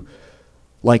too.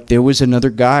 There was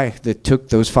another guy that took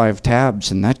those 5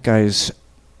 tabs and that guy's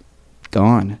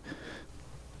gone.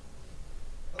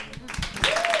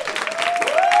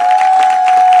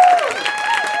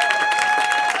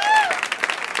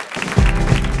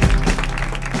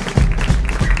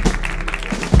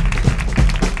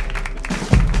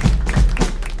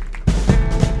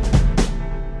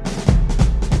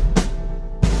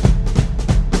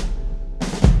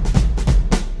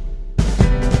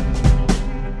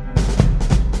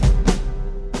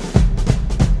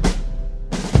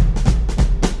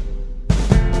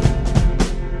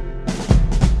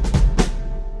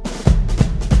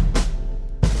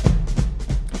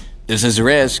 This is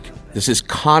Risk. This is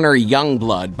Connor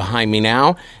Youngblood behind me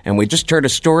now, and we just heard a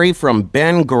story from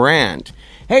Ben Grant.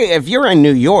 Hey, if you're in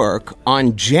New York,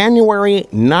 on January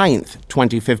 9th,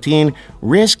 2015,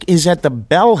 Risk is at the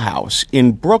Bell House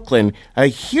in Brooklyn, a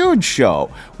huge show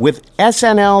with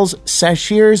SNL's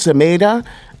Sashir Zameda,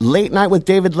 Late Night with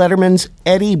David Letterman's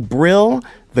Eddie Brill,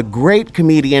 the great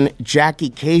comedian Jackie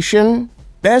Kashian,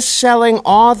 best-selling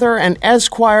author and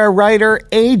Esquire writer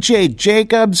A.J.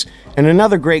 Jacobs, and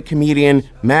another great comedian,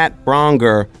 Matt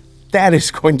Bronger. That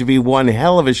is going to be one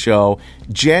hell of a show.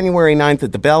 January 9th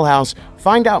at the Bell House.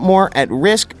 Find out more at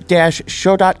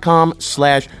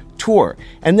risk-show.com/tour.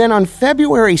 And then on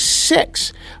February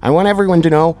 6th, I want everyone to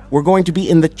know we're going to be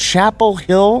in the Chapel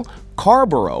Hill,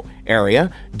 Carborough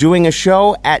area doing a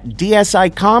show at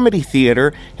DSI Comedy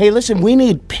Theater. Hey, listen, we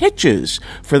need pitches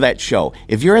for that show.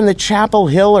 If you're in the Chapel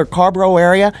Hill or Carborough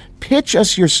area, pitch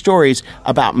us your stories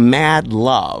about mad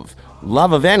love.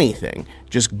 Love of anything.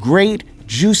 Just great,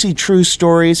 juicy, true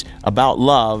stories about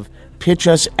love. Pitch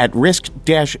us at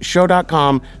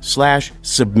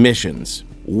risk-show.com/submissions.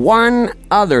 One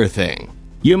other thing.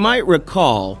 You might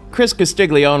recall, Chris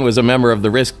Castiglione was a member of the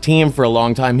Risk team for a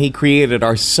long time. He created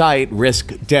our site,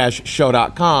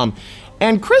 risk-show.com.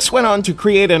 And Chris went on to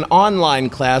create an online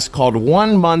class called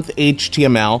 1 Month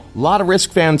HTML. A lot of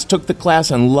Risk fans took the class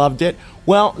and loved it.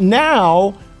 Well,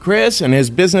 now Chris and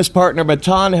his business partner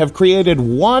Matan have created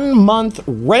 1 Month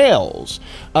Rails,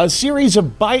 a series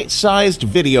of bite-sized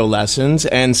video lessons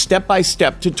and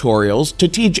step-by-step tutorials to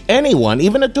teach anyone,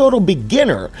 even a total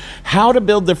beginner, how to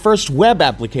build their first web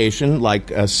application,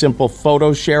 like a simple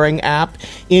photo sharing app,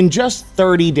 in just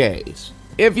 30 days.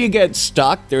 If you get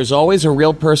stuck, there's always a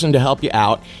real person to help you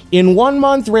out. In 1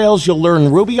 Month Rails, you'll learn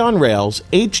Ruby on Rails,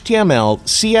 HTML,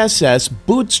 CSS,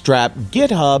 Bootstrap,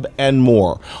 GitHub, and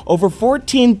more. Over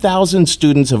 14,000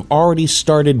 students have already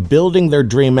started building their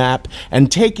dream app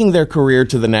and taking their career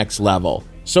to the next level.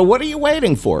 So what are you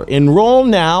waiting for? Enroll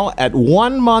now at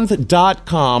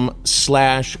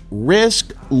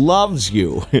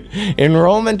onemonth.com/risklovesyou.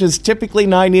 Enrollment is typically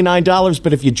 $99,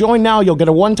 but if you join now, you'll get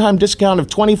a one-time discount of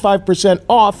 25%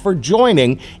 off for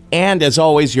joining. And as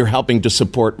always, you're helping to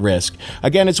support Risk.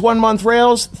 Again, it's 1 Month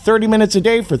Rails, 30 minutes a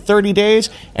day for 30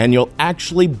 days, and you'll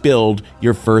actually build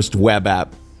your first web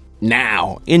app.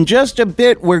 Now, in just a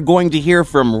bit, we're going to hear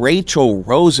from Rachel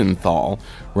Rosenthal,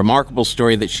 remarkable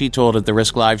story that she told at the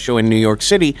Risk Live show in New York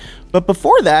City. But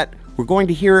before that, we're going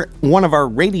to hear one of our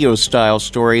radio-style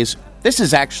stories. This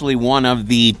is actually one of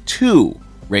the 2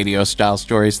 radio-style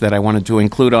stories that I wanted to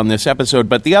include on this episode,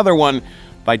 but the other one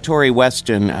by Tori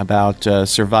Weston about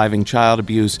surviving child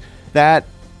abuse, that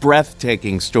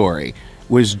breathtaking story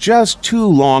was just too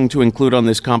long to include on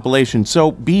this compilation,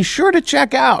 so be sure to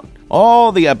check out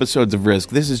all the episodes of Risk.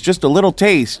 This is just a little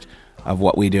taste of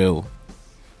what we do.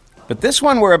 But this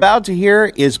one we're about to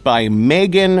hear is by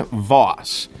Megan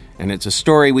Voss, and it's a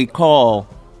story we call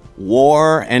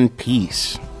War and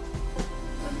Peace.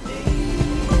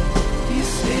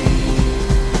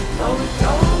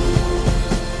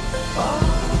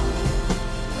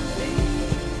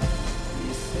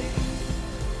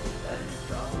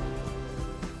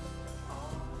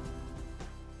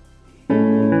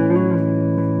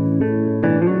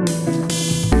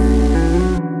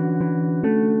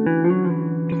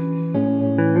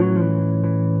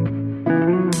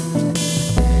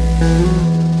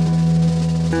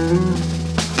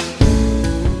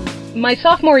 My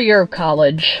sophomore year of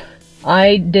college,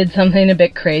 I did something a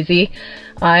bit crazy.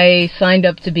 I signed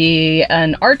up to be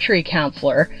an archery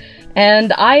counselor,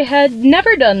 and I had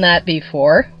never done that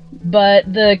before,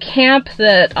 but the camp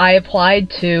that I applied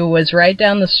to was right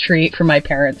down the street from my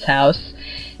parents' house,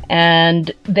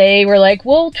 and they were like,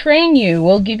 we'll train you,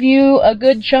 we'll give you a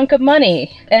good chunk of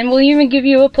money, and we'll even give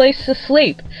you a place to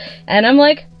sleep. And I'm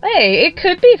like, hey, it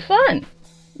could be fun.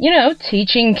 You know,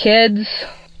 teaching kids,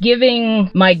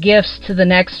 giving my gifts to the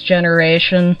next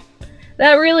generation,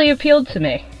 that really appealed to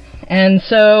me. And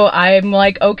so I'm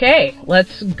like, okay,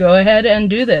 let's go ahead and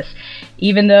do this,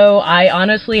 even though I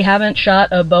honestly haven't shot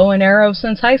a bow and arrow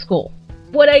since high school.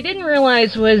 What I didn't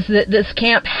realize was that this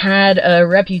camp had a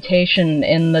reputation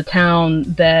in the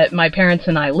town that my parents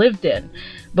and I lived in,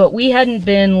 but we hadn't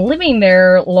been living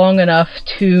there long enough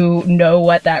to know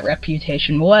what that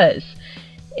reputation was.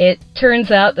 It turns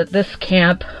out that this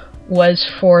camp was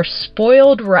for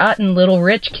spoiled, rotten little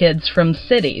rich kids from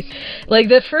cities. Like,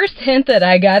 the first hint that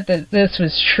I got that this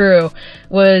was true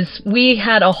was we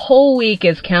had a whole week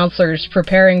as counselors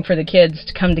preparing for the kids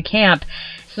to come to camp.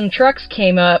 Some trucks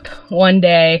came up one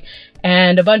day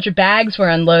and a bunch of bags were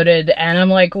unloaded, and I'm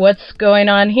like, what's going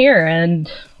on here? And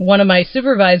one of my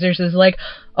supervisors is like,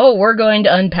 oh, we're going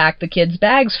to unpack the kids'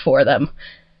 bags for them.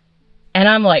 And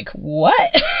I'm like,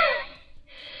 what?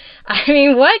 I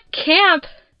mean, what camp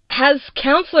has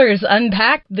counselors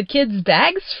unpack the kids'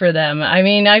 bags for them? I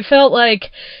mean, I felt like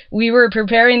we were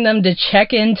preparing them to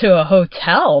check into a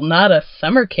hotel, not a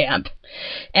summer camp.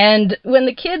 And when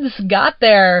the kids got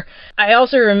there, I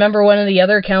also remember one of the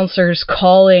other counselors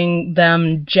calling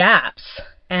them Japs.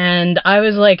 And I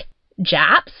was like,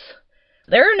 Japs?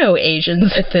 There are no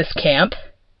Asians at this camp.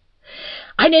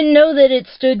 I didn't know that it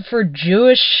stood for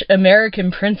Jewish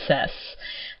American Princess.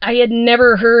 I had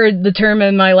never heard the term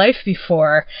in my life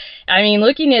before. I mean,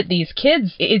 looking at these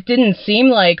kids, it didn't seem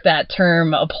like that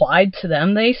term applied to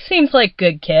them. They seemed like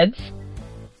good kids.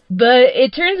 But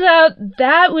it turns out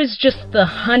that was just the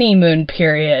honeymoon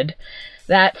period.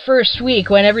 That first week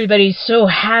when everybody's so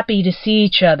happy to see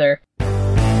each other.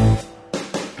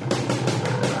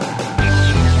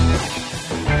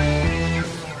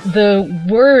 The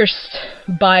worst,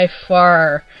 by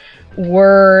far,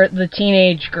 were the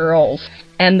teenage girls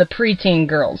and the preteen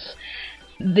girls.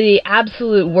 The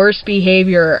absolute worst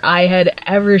behavior I had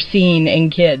ever seen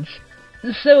in kids.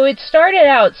 So it started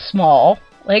out small.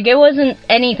 Like, it wasn't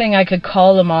anything I could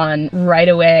call them on right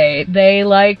away. They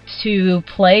liked to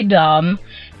play dumb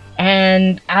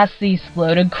and ask these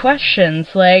loaded questions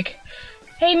like,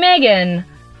 "Hey Megan,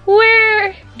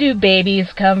 where do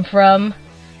babies come from?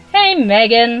 Hey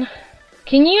Megan,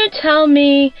 can you tell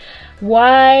me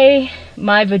why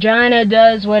my vagina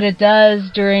does what it does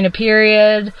during a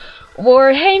period?"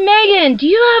 Or, "Hey Megan, do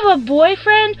you have a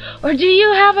boyfriend or do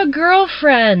you have a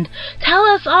girlfriend? Tell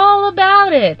us all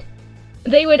about it."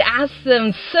 They would ask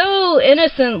them so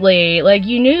innocently, like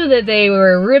you knew that they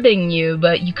were ribbing you,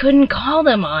 but you couldn't call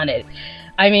them on it.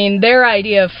 I mean, their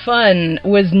idea of fun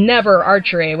was never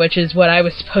archery, which is what I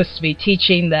was supposed to be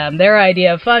teaching them. Their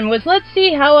idea of fun was, let's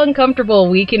see how uncomfortable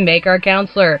we can make our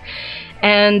counselor.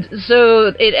 And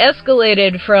so it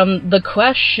escalated from the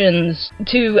questions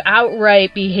to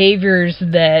outright behaviors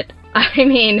that, I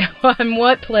mean, on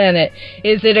what planet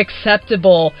is it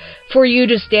acceptable for you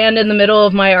to stand in the middle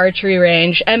of my archery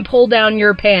range and pull down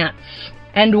your pants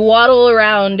and waddle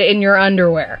around in your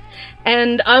underwear?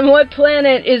 And on what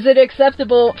planet is it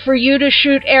acceptable for you to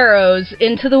shoot arrows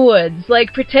into the woods,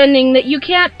 like pretending that you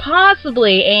can't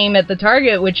possibly aim at the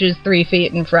target, which is 3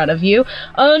 feet in front of you?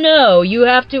 Oh no, you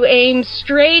have to aim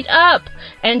straight up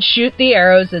and shoot the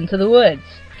arrows into the woods.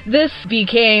 This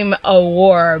became a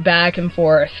war back and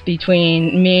forth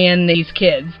between me and these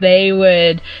kids. They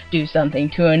would do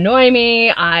something to annoy me,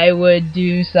 I would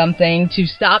do something to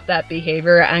stop that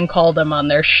behavior and call them on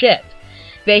their shit.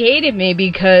 They hated me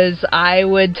because I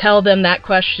would tell them that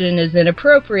question is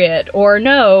inappropriate, or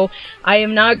no, I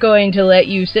am not going to let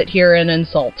you sit here and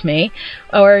insult me,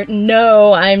 or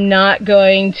no, I'm not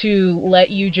going to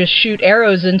let you just shoot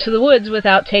arrows into the woods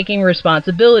without taking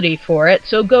responsibility for it,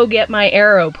 so go get my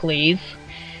arrow, please.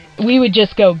 We would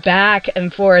just go back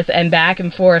and forth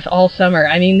all summer.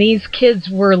 I mean, these kids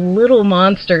were little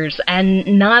monsters, and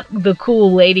not the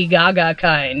cool Lady Gaga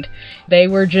kind. They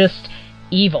were just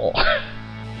evil.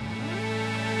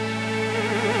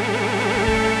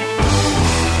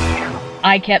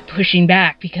 I kept pushing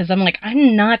back because I'm like,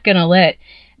 I'm not going to let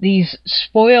these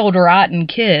spoiled, rotten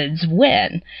kids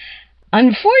win.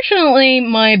 Unfortunately,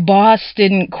 my boss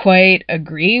didn't quite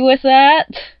agree with that.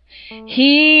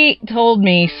 He told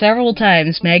me several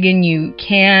times, "Megan, you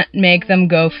can't make them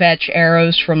go fetch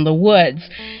arrows from the woods.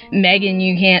 Megan,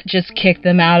 you can't just kick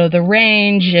them out of the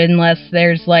range unless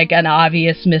there's like an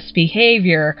obvious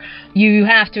misbehavior. You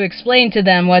have to explain to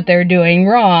them what they're doing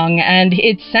wrong." And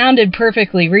it sounded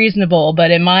perfectly reasonable,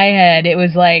 but in my head it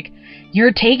was like,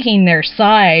 you're taking their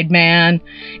side, man.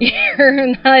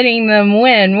 You're letting them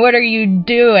win. What are you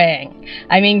doing?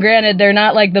 I mean, granted, they're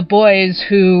not like the boys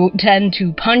who tend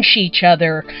to punch each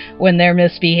other when they're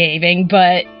misbehaving,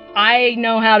 but I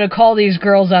know how to call these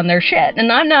girls on their shit,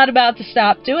 and I'm not about to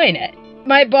stop doing it.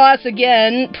 My boss,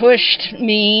 again, pushed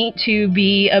me to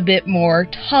be a bit more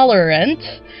tolerant.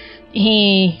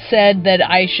 He said that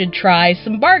I should try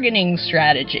some bargaining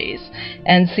strategies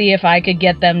and see if I could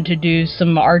get them to do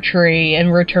some archery in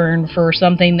return for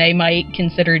something they might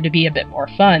consider to be a bit more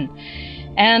fun.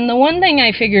 And the one thing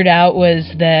I figured out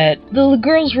was that the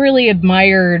girls really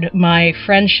admired my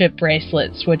friendship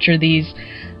bracelets, which are these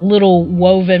little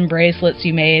woven bracelets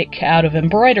you make out of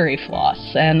embroidery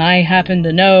floss, and I happen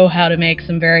to know how to make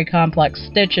some very complex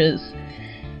stitches.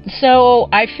 So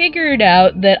I figured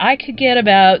out that I could get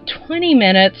about 20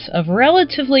 minutes of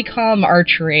relatively calm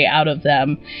archery out of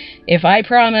them if I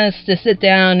promised to sit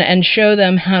down and show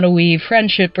them how to weave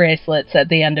friendship bracelets at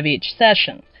the end of each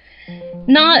session.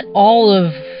 Not all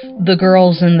of the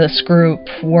girls in this group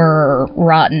were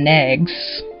rotten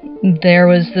eggs. There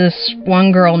was this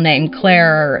one girl named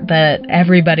Claire that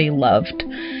everybody loved.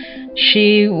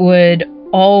 She would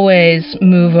always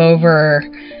move over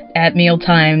at meal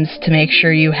times to make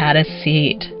sure you had a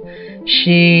seat.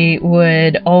 She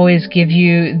would always give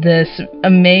you this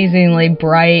amazingly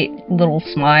bright little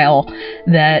smile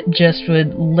that just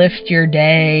would lift your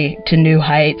day to new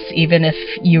heights, even if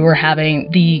you were having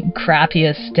the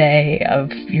crappiest day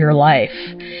of your life.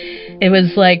 It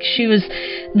was like she was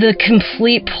the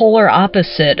complete polar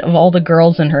opposite of all the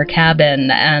girls in her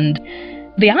cabin, and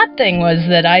the odd thing was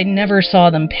that I never saw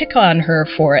them pick on her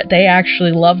for it. They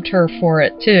actually loved her for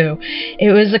it, too.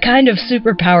 It was a kind of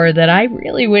superpower that I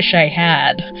really wish I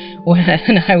had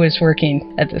when I was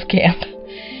working at this camp.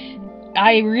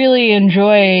 I really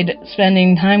enjoyed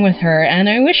spending time with her, and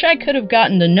I wish I could have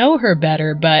gotten to know her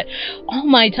better, but all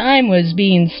my time was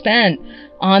being spent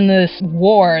on this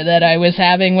war that I was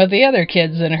having with the other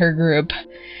kids in her group.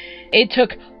 It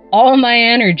took all my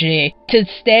energy to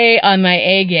stay on my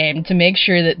A game to make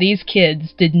sure that these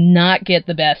kids did not get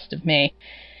the best of me.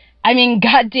 I mean,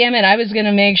 goddammit, I was going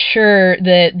to make sure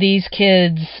that these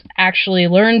kids actually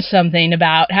learned something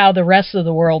about how the rest of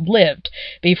the world lived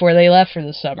before they left for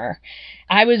the summer.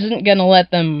 I wasn't going to let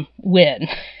them win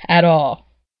at all.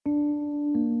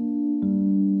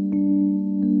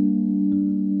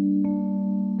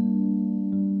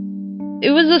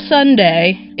 It was a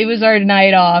Sunday. It was our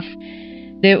night off.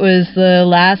 It was the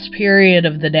last period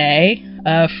of the day,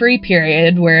 a free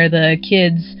period where the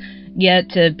kids get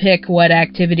to pick what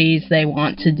activities they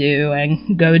want to do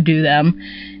and go do them.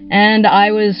 And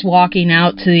I was walking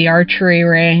out to the archery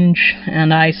range,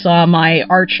 and I saw my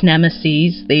arch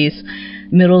nemesis, these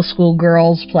middle school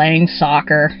girls playing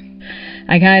soccer.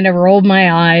 I kind of rolled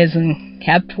my eyes and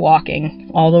kept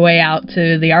walking all the way out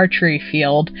to the archery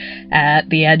field at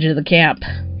the edge of the camp.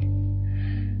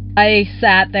 I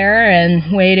sat there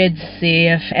and waited to see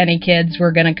if any kids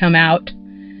were going to come out.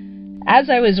 As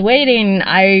I was waiting,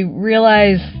 I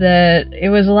realized that it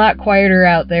was a lot quieter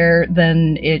out there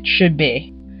than it should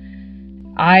be.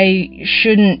 I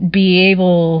shouldn't be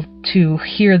able to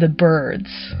hear the birds.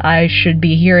 I should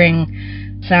be hearing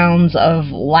sounds of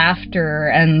laughter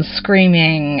and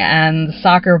screaming and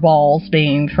soccer balls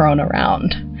being thrown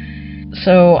around.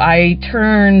 So I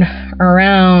turned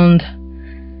around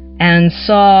and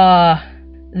saw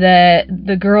that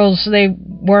the girls, they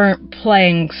weren't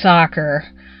playing soccer.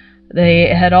 They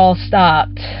had all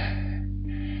stopped,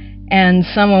 and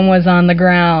someone was on the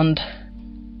ground.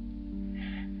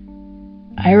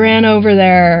 I ran over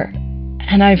there,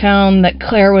 and I found that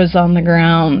Claire was on the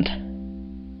ground.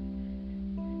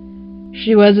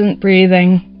 She wasn't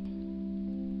breathing.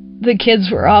 The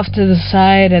kids were off to the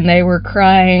side, and they were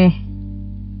crying.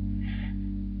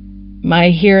 My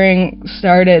hearing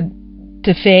started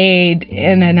to fade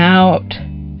in and out.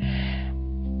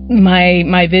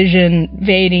 My vision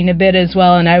fading a bit as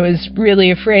well, and I was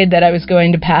really afraid that I was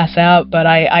going to pass out, but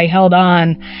I held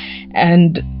on,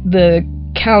 and the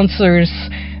counselors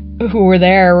who were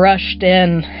there rushed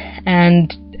in,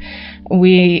 and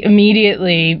we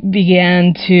immediately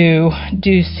began to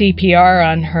do CPR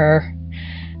on her.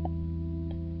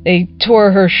 They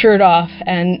tore her shirt off,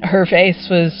 and her face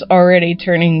was already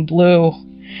turning blue.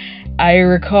 I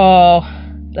recall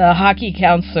the hockey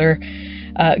counselor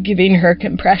giving her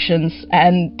compressions,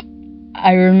 and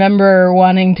I remember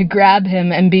wanting to grab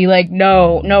him and be like,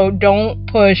 no, don't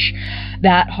push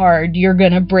that hard. You're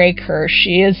gonna break her.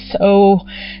 She is so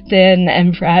thin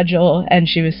and fragile, and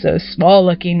she was so small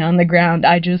looking on the ground.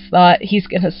 I just thought, he's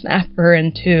gonna snap her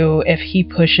in two if he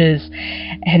pushes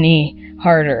any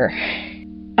harder.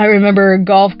 I remember a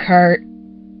golf cart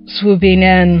swooping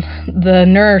in. The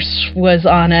nurse was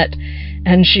on it,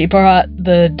 and she brought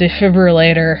the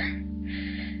defibrillator.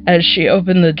 As she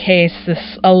opened the case,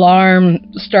 this alarm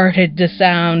started to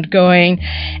sound, going,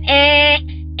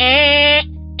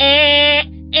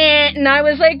 and I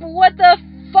was like, what the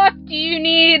fuck do you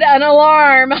need an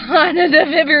alarm on a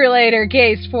defibrillator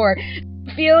case for?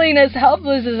 Feeling as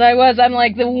helpless as I was, I'm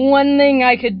like, the one thing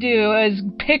I could do is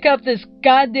pick up this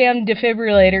goddamn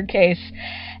defibrillator case,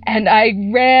 and I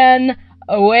ran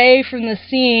away from the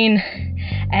scene,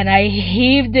 and I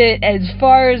heaved it as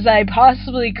far as I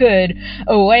possibly could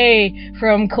away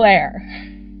from Claire.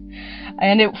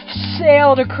 And it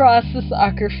sailed across the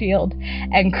soccer field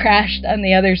and crashed on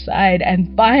the other side,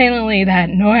 and finally that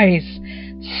noise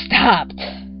stopped.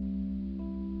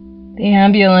 The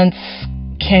ambulance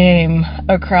came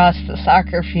across the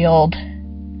soccer field,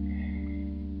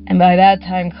 and by that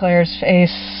time Claire's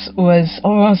face was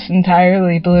almost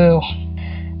entirely blue.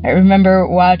 I remember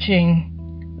watching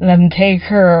them take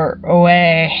her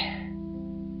away.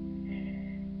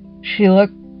 She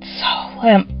looked so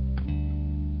limp.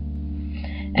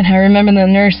 And I remember the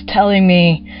nurse telling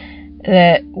me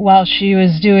that while she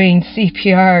was doing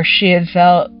CPR, she had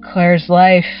felt Claire's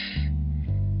life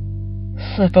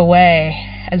slip away.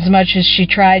 As much as she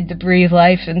tried to breathe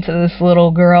life into this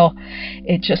little girl,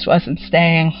 it just wasn't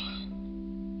staying.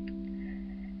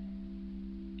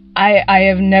 I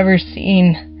have never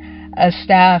seen a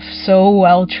staff so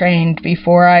well trained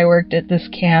before I worked at this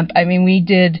camp. I mean, we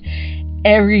did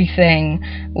everything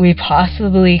we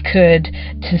possibly could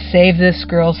to save this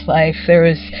girl's life. There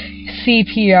was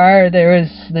CPR, there was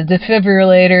the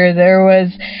defibrillator, there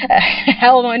was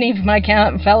hell, many of my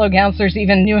fellow counselors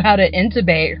even knew how to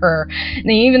intubate her. And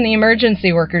even the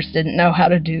emergency workers didn't know how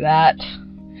to do that.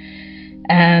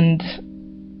 And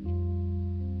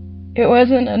it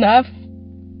wasn't enough.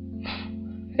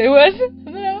 It wasn't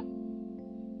enough.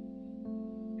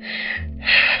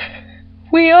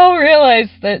 We all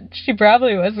realized that she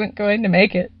probably wasn't going to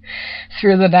make it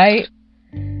through the night,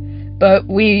 but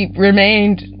we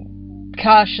remained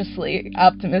cautiously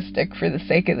optimistic for the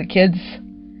sake of the kids.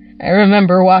 I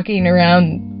remember walking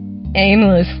around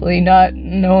aimlessly, not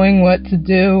knowing what to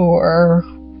do or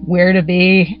where to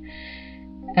be,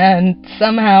 And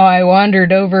somehow I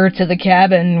wandered over to the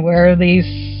cabin where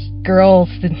these girls,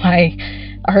 my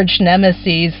arch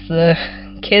nemesis, the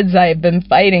kids I had been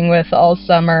fighting with all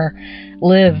summer,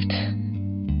 lived.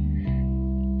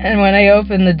 And when I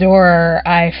opened the door,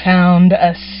 I found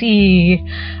a sea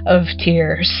of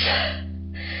tears.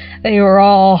 They were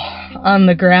all on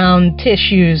the ground,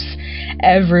 tissues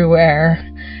everywhere,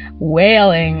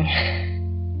 wailing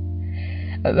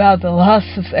about the loss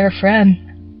of their friend.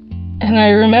 And I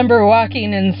remember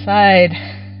walking inside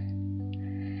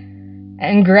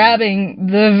and grabbing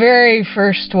the very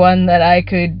first one that I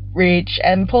could reach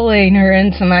and pulling her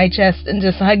into my chest and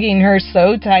just hugging her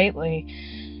so tightly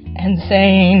and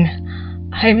saying,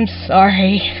 "I'm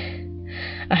sorry.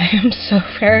 I am so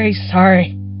very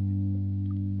sorry."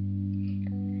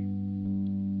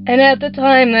 And at the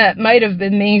time, that might have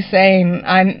been me saying,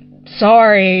 "I'm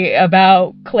sorry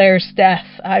about Claire's death.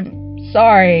 I'm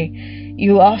sorry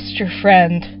you lost your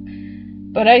friend."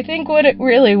 But I think what it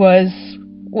really was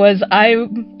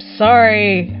I'm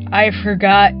sorry I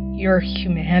forgot your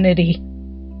humanity.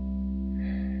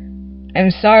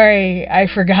 I'm sorry I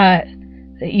forgot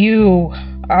that you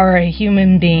are a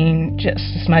human being just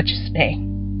as much as me.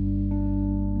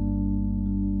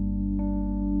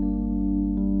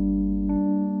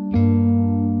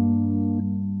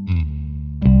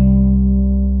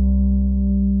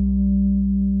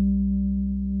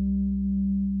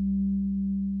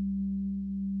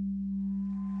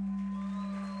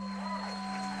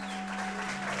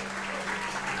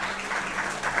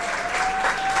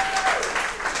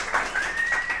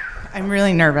 I'm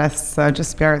really nervous, so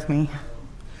just bear with me.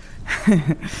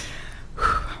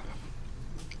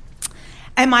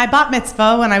 At my bat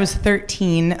mitzvah when I was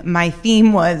 13, my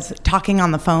theme was talking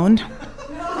on the phone.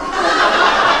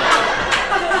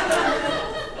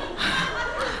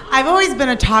 I've always been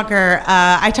a talker.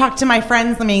 I talk to my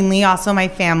friends mainly, also my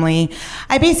family.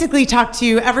 I basically talk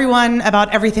to everyone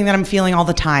about everything that I'm feeling all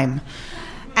the time.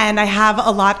 And I have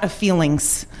a lot of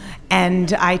feelings,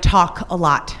 and I talk a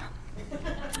lot.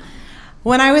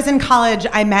 When I was in college,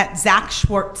 I met Zach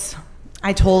Schwartz.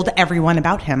 I told everyone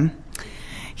about him.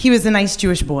 He was a nice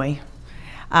Jewish boy.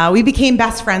 We became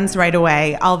best friends right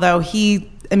away, although he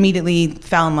immediately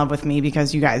fell in love with me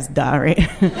because you guys, duh, right?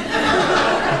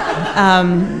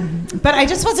 But I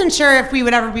just wasn't sure if we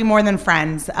would ever be more than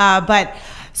friends. But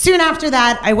soon after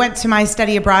that, I went to my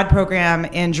study abroad program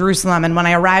in Jerusalem, and when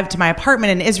I arrived to my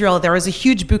apartment in Israel, there was a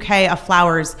huge bouquet of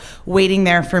flowers waiting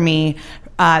there for me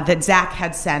that Zach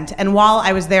had sent. And while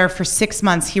I was there for 6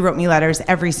 months, he wrote me letters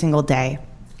every single day.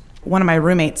 One of my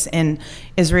roommates in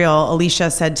Israel,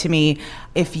 Alicia, said to me,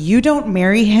 "If you don't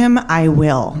marry him, I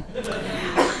will."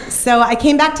 So I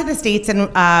came back to the States, and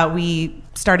we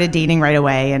started dating right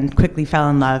away and quickly fell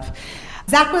in love.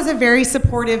 Zach was a very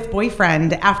supportive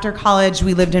boyfriend. After college,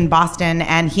 we lived in Boston,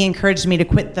 and he encouraged me to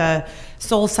quit the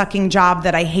soul-sucking job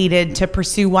that I hated to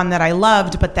pursue one that I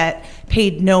loved, but that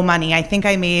paid no money. I think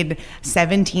I made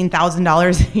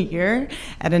 $17,000 a year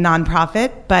at a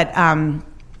nonprofit, but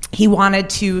he wanted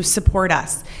to support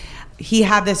us. He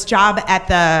had this job at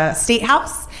the State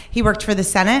House. He worked for the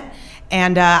Senate.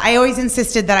 And I always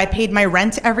insisted that I paid my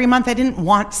rent every month. I didn't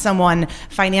want someone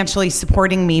financially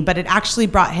supporting me, but it actually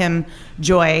brought him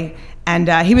joy. And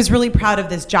he was really proud of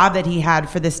this job that he had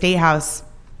for the State House.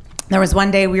 There was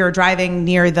one day we were driving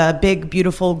near the big,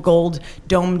 beautiful,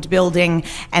 gold-domed building,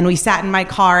 and we sat in my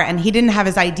car, and he didn't have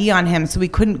his ID on him, so we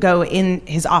couldn't go in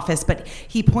his office. But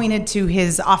he pointed to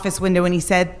his office window, and he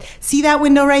said, "See that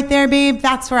window right there, babe?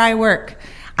 That's where I work.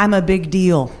 I'm a big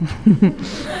deal."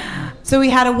 So we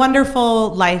had a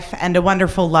wonderful life and a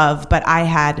wonderful love, but I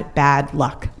had bad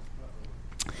luck.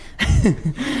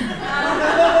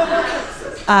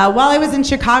 While I was in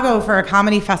Chicago for a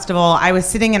comedy festival, I was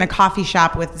sitting in a coffee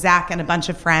shop with Zach and a bunch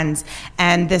of friends,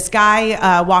 and this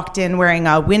guy walked in wearing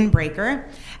a windbreaker,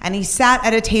 and he sat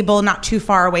at a table not too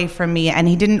far away from me, and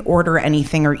he didn't order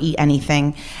anything or eat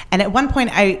anything. And at one point,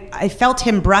 I felt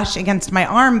him brush against my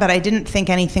arm, but I didn't think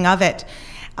anything of it.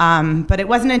 But it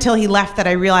wasn't until he left that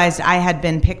I realized I had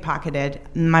been pickpocketed.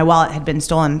 My wallet had been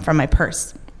stolen from my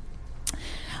purse.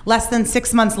 Less than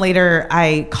 6 months later,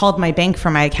 I called my bank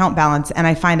for my account balance, and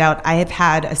I find out I have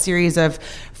had a series of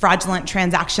fraudulent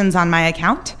transactions on my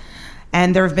account,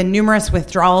 and there have been numerous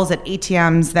withdrawals at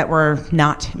ATMs that were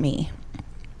not me.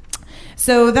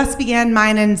 So thus began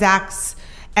mine and Zach's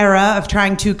era of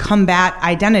trying to combat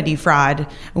identity fraud.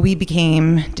 We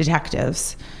became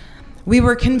detectives. We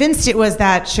were convinced it was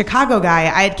that Chicago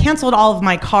guy. I had canceled all of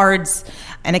my cards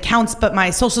and accounts, but my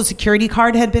Social Security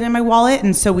card had been in my wallet,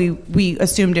 and so we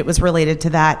assumed it was related to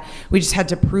that. We just had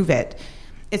to prove it.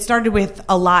 It started with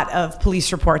a lot of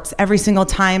police reports. Every single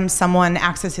time someone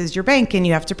accesses your bank and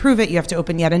you have to prove it, you have to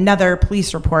open yet another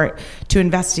police report to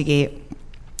investigate.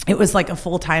 It was like a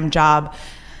full-time job.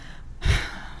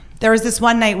 There was this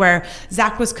one night where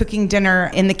Zach was cooking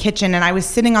dinner in the kitchen, and I was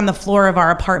sitting on the floor of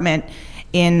our apartment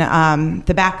in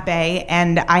the back bay,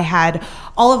 and I had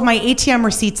all of my ATM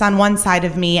receipts on one side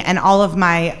of me and all of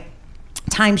my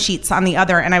timesheets on the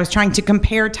other, and I was trying to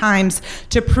compare times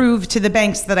to prove to the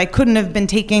banks that I couldn't have been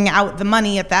taking out the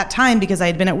money at that time because I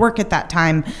had been at work at that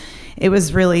time. It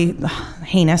was really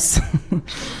heinous.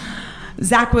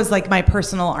 Zach was like my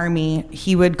personal army.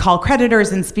 He would call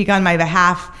creditors and speak on my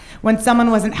behalf. When someone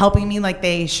wasn't helping me like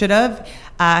they should have,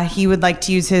 he would like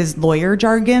to use his lawyer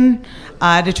jargon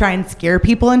to try and scare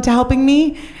people into helping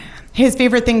me. His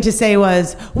favorite thing to say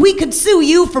was, "We could sue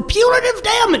you for punitive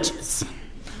damages."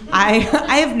 I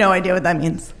have no idea what that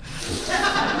means.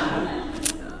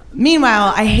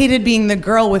 Meanwhile, I hated being the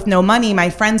girl with no money. My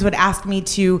friends would ask me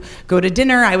to go to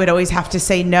dinner. I would always have to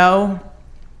say no.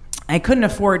 I couldn't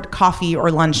afford coffee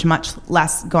or lunch, much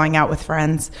less going out with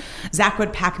friends. Zach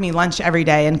would pack me lunch every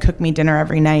day and cook me dinner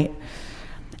every night.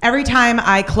 Every time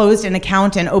I closed an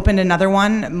account and opened another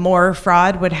one, more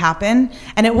fraud would happen.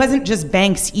 And it wasn't just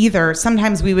banks either.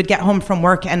 Sometimes we would get home from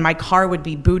work and my car would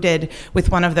be booted with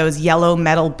one of those yellow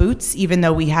metal boots, even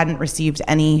though we hadn't received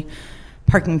any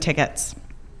parking tickets.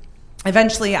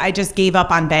 Eventually, I just gave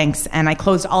up on banks and I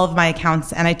closed all of my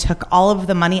accounts and I took all of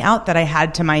the money out that I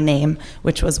had to my name,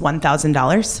 which was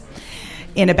 $1,000,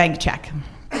 in a bank check.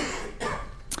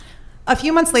 A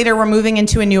few months later, we're moving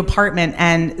into a new apartment,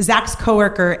 and Zach's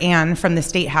coworker, Anne, from the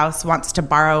State House, wants to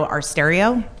borrow our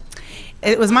stereo.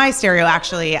 It was my stereo,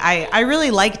 actually. I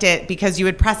really liked it because you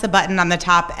would press a button on the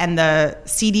top and the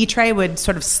CD tray would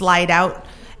sort of slide out,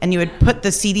 and you would put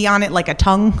the CD on it like a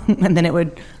tongue, and then it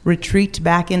would retreat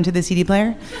back into the CD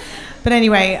player. But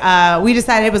anyway, we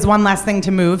decided it was one less thing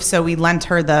to move, so we lent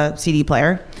her the CD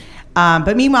player.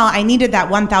 But meanwhile, I needed that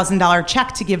 $1,000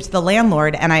 check to give to the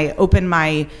landlord, and I opened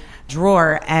my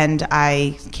drawer and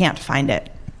I can't find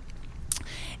it.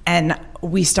 And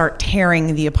we start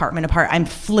tearing the apartment apart. I'm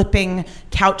flipping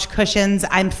couch cushions.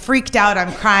 I'm freaked out.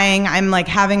 I'm crying. I'm like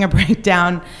having a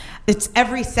breakdown. It's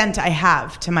every cent I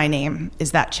have to my name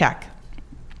is that check.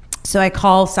 So I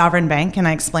call Sovereign Bank and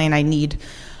I explain I need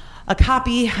a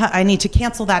copy. I need to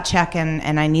cancel that check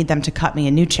and I need them to cut me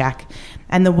a new check.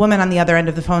 And the woman on the other end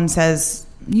of the phone says,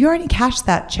 "You already cashed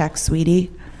that check, sweetie."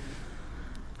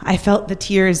 I felt the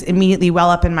tears immediately well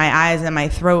up in my eyes and my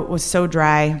throat was so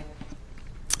dry.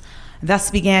 Thus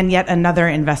began yet another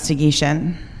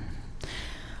investigation.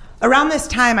 Around this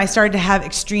time, I started to have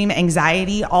extreme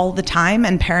anxiety all the time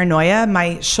and paranoia.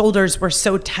 My shoulders were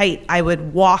so tight, I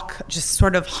would walk just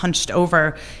sort of hunched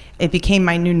over. It became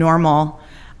my new normal.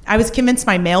 I was convinced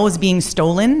my mail was being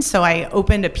stolen, so I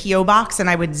opened a P.O. box and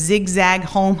I would zigzag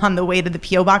home on the way to the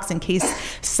P.O. box in case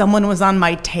someone was on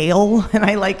my tail and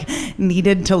I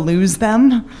needed to lose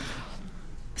them.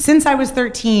 Since I was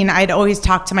 13, I'd always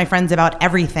talked to my friends about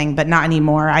everything, but not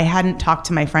anymore. I hadn't talked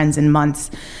to my friends in months.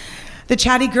 The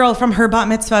chatty girl from her bat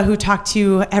mitzvah who talked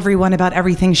to everyone about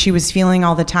everything she was feeling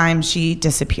all the time, she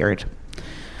disappeared.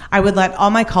 I would let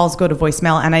all my calls go to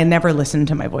voicemail, and I never listened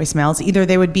to my voicemails. Either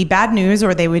they would be bad news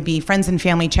or they would be friends and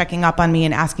family checking up on me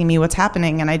and asking me what's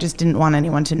happening, and I just didn't want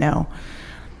anyone to know.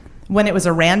 When it was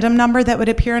a random number that would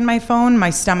appear in my phone,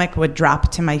 my stomach would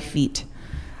drop to my feet.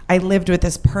 I lived with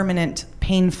this permanent,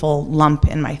 painful lump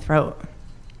in my throat.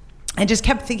 I just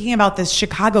kept thinking about this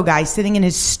Chicago guy sitting in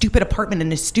his stupid apartment in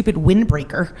his stupid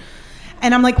windbreaker.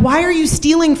 And I'm like, why are you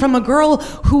stealing from a girl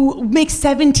who makes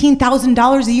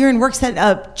 $17,000 a year and works at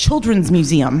a children's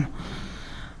museum?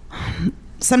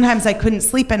 Sometimes I couldn't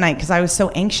sleep at night because I was so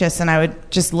anxious and I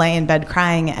would just lay in bed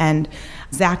crying, and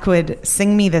Zach would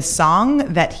sing me this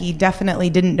song that he definitely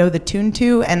didn't know the tune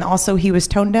to, and also he was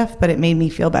tone deaf, but it made me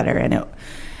feel better, and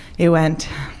it went,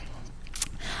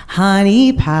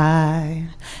 "Honey pie,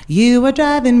 you are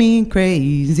driving me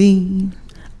crazy.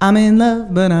 I'm in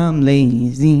love, but I'm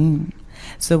lazy.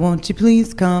 So won't you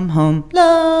please come home,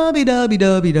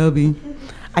 lovey-dovey-dovey-dovey."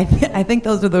 I think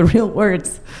those are the real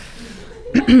words.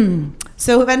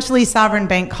 So eventually Sovereign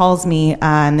Bank calls me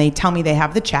and they tell me they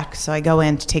have the check. So I go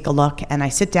in to take a look and I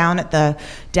sit down at the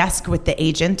desk with the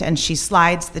agent and she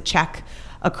slides the check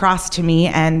across to me,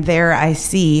 and there I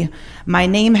see my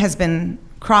name has been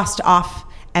crossed off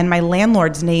and my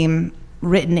landlord's name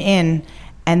written in,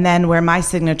 and then where my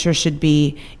signature should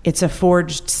be, it's a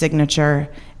forged signature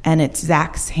and it's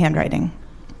Zach's handwriting.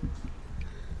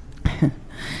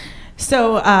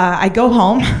 So I go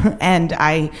home and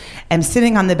I am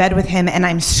sitting on the bed with him and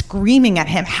I'm screaming at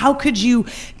him, how could you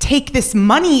take this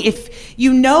money? If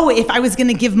you know, if I was going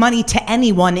to give money to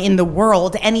anyone in the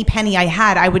world, any penny I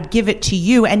had, I would give it to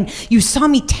you. And you saw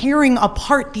me tearing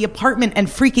apart the apartment and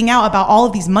freaking out about all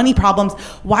of these money problems.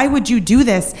 Why would you do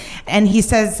this? And he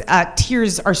says,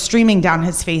 tears are streaming down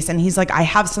his face. And he's like, I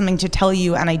have something to tell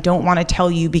you and I don't want to tell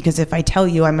you because if I tell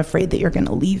you, I'm afraid that you're going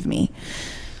to leave me.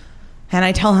 And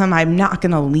I tell him, I'm not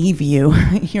going to leave you.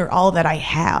 You're all that I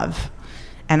have.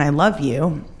 And I love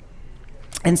you.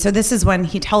 And so this is when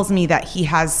he tells me that he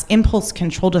has impulse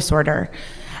control disorder,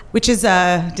 which is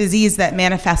a disease that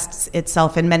manifests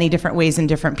itself in many different ways in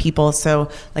different people.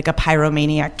 So like a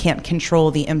pyromaniac can't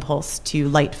control the impulse to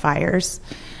light fires.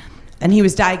 And he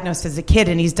was diagnosed as a kid,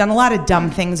 and he's done a lot of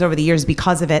dumb things over the years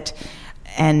because of it.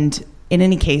 And in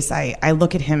any case, I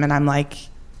look at him and I'm like,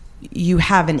 you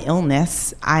have an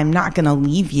illness. I'm not going to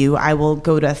leave you. I will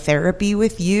go to therapy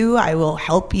with you. I will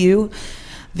help you.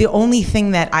 The only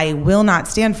thing that I will not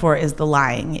stand for is the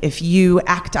lying. If you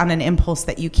act on an impulse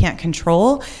that you can't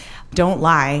control, don't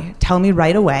lie. Tell me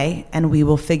right away, and we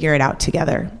will figure it out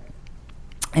together.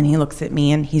 And he looks at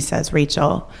me and he says,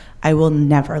 Rachel, I will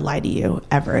never lie to you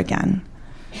ever again.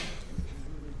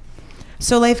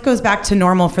 So life goes back to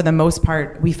normal for the most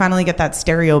part. We finally get that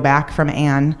stereo back from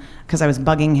Anne because I was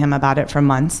bugging him about it for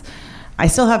months. I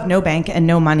still have no bank and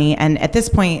no money. And at this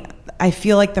point, I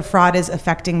feel like the fraud is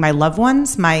affecting my loved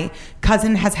ones. My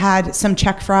cousin has had some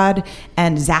check fraud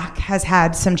and Zach has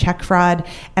had some check fraud.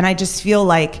 And I just feel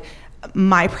like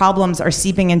my problems are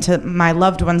seeping into my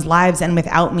loved ones' lives, and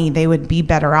without me, they would be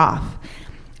better off.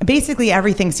 Basically,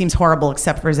 everything seems horrible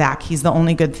except for Zach. He's the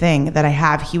only good thing that I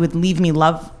have. He would leave me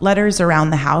love letters around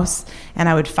the house, and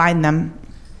I would find them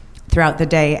throughout the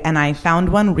day. And I found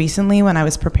one recently when I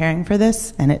was preparing for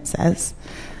this, and it says,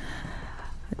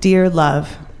 Dear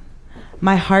love,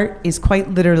 my heart is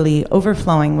quite literally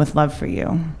overflowing with love for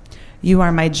you. You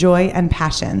are my joy and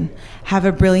passion. Have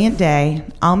a brilliant day.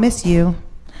 I'll miss you.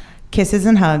 Kisses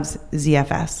and hugs,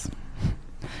 ZFS.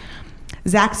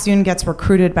 Zach soon gets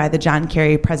recruited by the John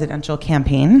Kerry presidential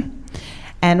campaign.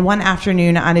 And one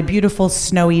afternoon on a beautiful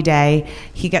snowy day,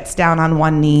 he gets down on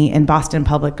one knee in Boston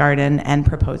Public Garden and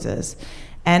proposes.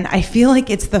 And I feel like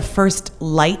it's the first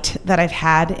light that I've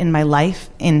had in my life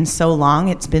in so long.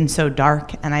 It's been so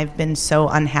dark and I've been so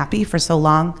unhappy for so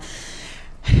long.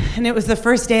 And it was the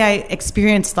first day I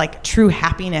experienced like true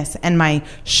happiness, and my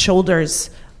shoulders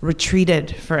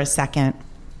retreated for a second.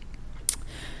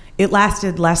 It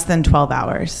lasted less than 12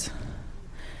 hours.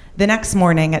 The next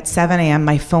morning at 7 a.m.,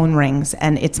 my phone rings,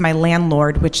 and it's my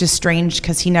landlord, which is strange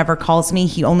because he never calls me.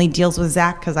 He only deals with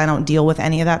Zach because I don't deal with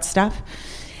any of that stuff.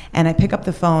 And I pick up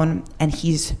the phone, and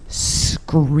he's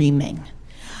screaming.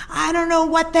 I don't know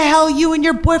what the hell you and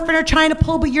your boyfriend are trying to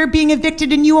pull, but you're being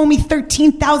evicted and you owe me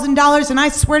 $13,000, and I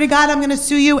swear to God I'm going to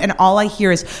sue you. And all I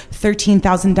hear is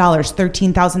 $13,000,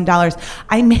 $13,000.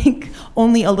 I make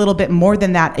only a little bit more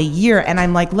than that a year. And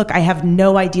I'm like, look, I have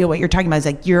no idea what you're talking about. He's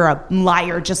like, you're a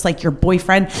liar just like your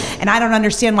boyfriend. And I don't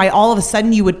understand why all of a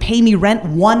sudden you would pay me rent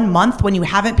 1 month when you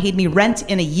haven't paid me rent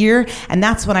in a year. And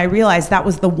that's when I realized that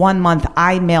was the 1 month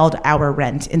I mailed our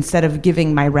rent instead of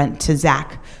giving my rent to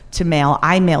Zach to mail.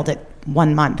 I mailed it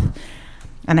 1 month.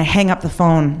 And I hang up the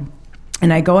phone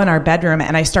and I go in our bedroom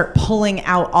and I start pulling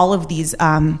out all of these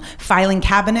filing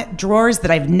cabinet drawers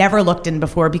that I've never looked in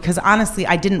before, because honestly,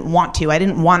 I didn't want to. I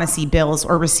didn't want to see bills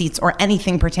or receipts or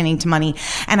anything pertaining to money.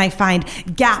 And I find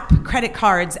Gap credit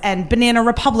cards and Banana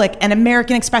Republic and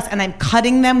American Express, and I'm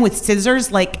cutting them with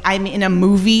scissors like I'm in a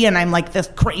movie and I'm like this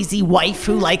crazy wife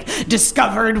who like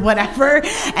discovered whatever.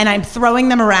 And I'm throwing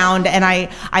them around, and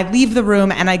I leave the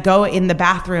room and I go in the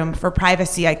bathroom for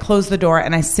privacy. I close the door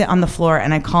and I sit on the floor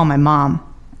and I call my mom.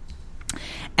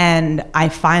 And I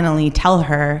finally tell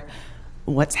her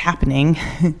what's happening.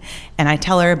 And I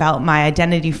tell her about my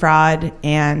identity fraud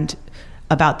and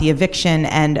about the eviction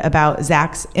and about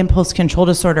Zach's impulse control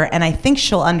disorder. And I think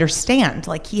she'll understand.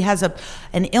 Like, he has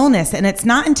an illness. And it's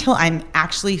not until I'm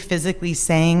actually physically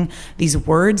saying these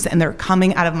words and they're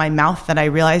coming out of my mouth that I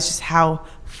realize just how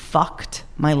fucked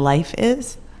my life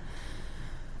is.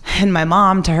 And my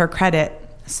mom, to her credit,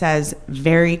 says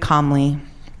very calmly,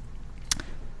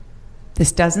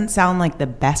 this doesn't sound like the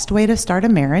best way to start a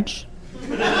marriage.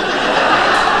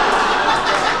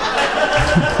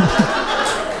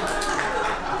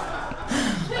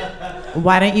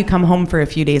 Why don't you come home for a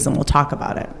few days and we'll talk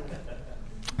about it?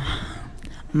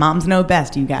 Moms know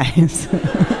best, you guys.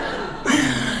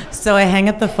 So I hang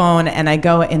up the phone and I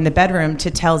go in the bedroom to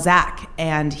tell Zach.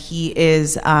 and he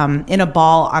is in a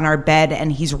ball on our bed,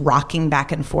 and he's rocking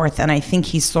back and forth, and I think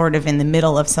he's sort of in the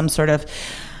middle of some sort of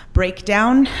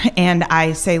breakdown. And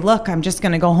I say, look, I'm just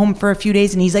going to go home for a few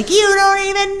days. And he's like, you don't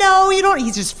even know.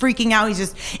 He's just freaking out. He's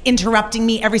just interrupting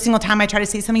me every single time I try to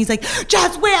say something. He's like,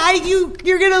 Jess,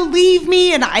 you're going to leave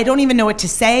me. And I don't even know what to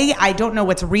say. I don't know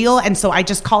what's real. And so I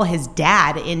just call his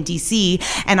dad in DC,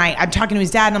 and I'm talking to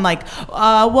his dad, and I'm like,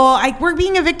 we're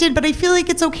being evicted, but I feel like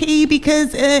it's okay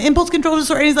because impulse control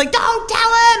disorder. And he's like, don't tell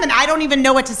him. And I don't even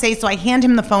know what to say. So I hand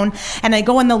him the phone, and I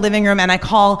go in the living room, and I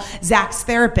call Zach's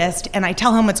therapist, and I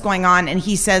tell him what's going on, and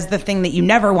he says the thing that you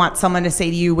never want someone to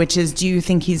say to you, which is, do you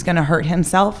think he's going to hurt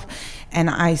himself? And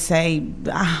I say,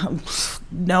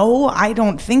 no, I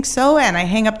don't think so. And I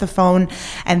hang up the phone,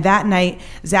 and that night,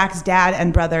 Zach's dad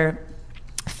and brother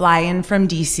fly in from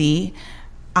DC.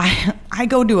 I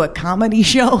go to a comedy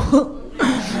show.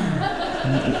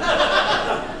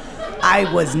 I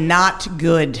was not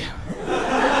good.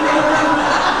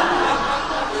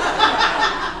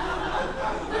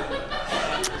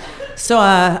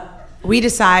 So we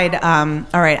decide,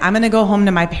 all right, I'm going to go home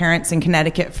to my parents in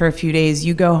Connecticut for a few days.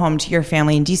 You go home to your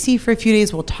family in DC for a few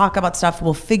days. We'll talk about stuff.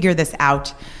 We'll figure this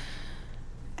out.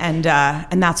 And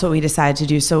that's what we decided to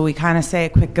do. So we kind of say a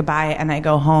quick goodbye, and I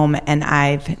go home, and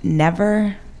I've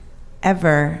never,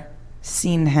 ever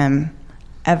seen him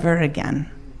ever again.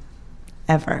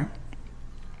 Ever.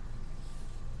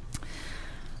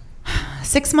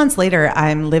 6 months later,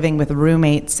 I'm living with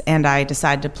roommates, and I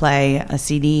decide to play a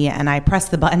CD, and I press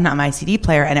the button on my CD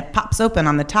player, and it pops open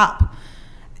on the top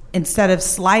instead of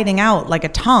sliding out like a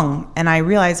tongue. And I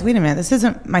realize, wait a minute, this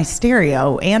isn't my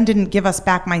stereo. Anne didn't give us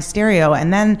back my stereo.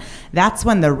 And then that's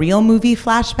when the real movie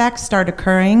flashbacks start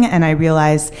occurring, and I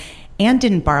realize Anne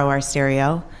didn't borrow our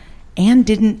stereo. Anne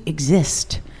didn't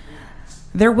exist.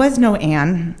 There was no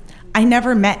Anne. I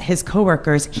never met his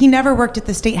coworkers. He never worked at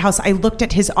the State House. I looked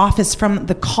at his office from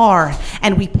the car,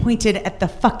 and we pointed at the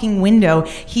fucking window.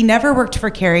 He never worked for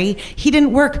Carrie. He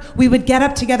didn't work. We would get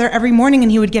up together every morning,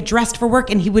 and he would get dressed for work,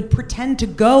 and he would pretend to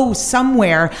go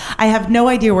somewhere. I have no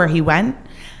idea where he went.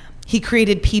 He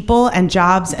created people and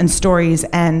jobs and stories,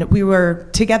 and we were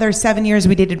together 7 years.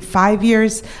 We dated 5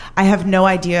 years. I have no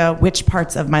idea which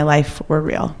parts of my life were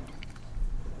real.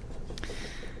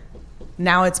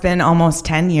 Now it's been almost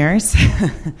 10 years,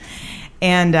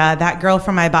 and that girl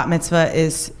from my bat mitzvah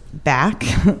is back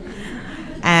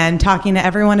and talking to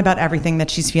everyone about everything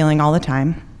that she's feeling all the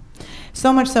time.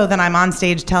 So much so that I'm on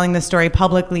stage telling this story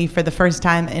publicly for the first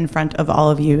time in front of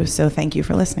all of you, so thank you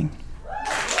for listening.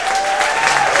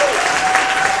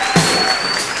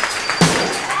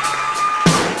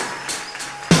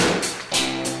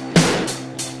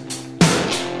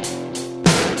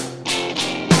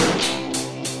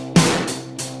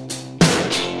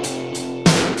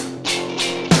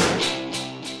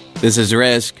 This is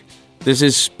Risk. This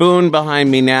is Spoon behind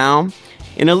me now.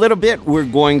 In a little bit, we're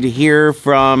going to hear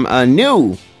from a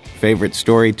new favorite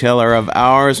storyteller of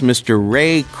ours, Mr.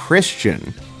 Ray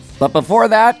Christian. But before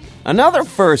that, another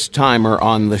first-timer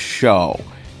on the show.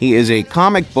 He is a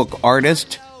comic book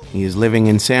artist. He is living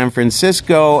in San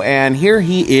Francisco, and here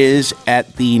he is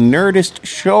at the Nerdist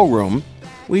Showroom.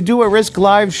 We do a Risk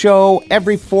Live show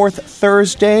every fourth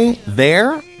Thursday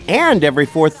there, and every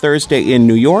fourth Thursday in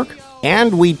New York.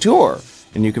 And we tour,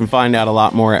 and you can find out a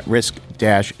lot more at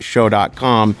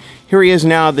risk-show.com. Here he is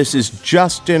now. This is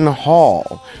Justin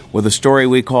Hall with a story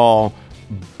we call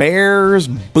Bears,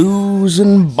 Booze,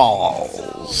 and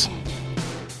Balls.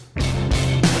 Every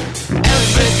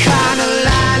kind of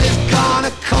line is gonna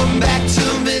come back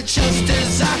to me just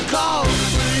as I go.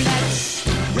 Let's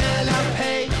really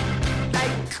pay,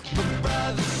 like my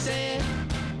brother said.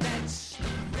 Let's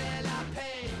really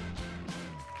pay.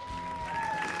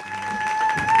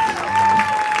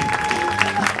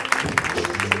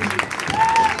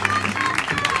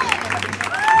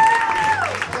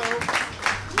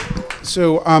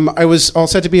 So I was all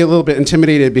set to be a little bit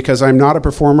intimidated because I'm not a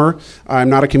performer, I'm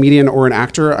not a comedian or an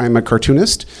actor, I'm a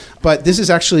cartoonist. But this is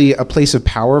actually a place of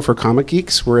power for comic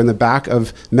geeks. We're in the back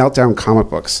of Meltdown Comic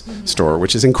Books store,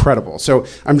 which is incredible. So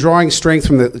I'm drawing strength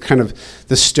from the kind of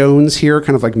the stones here,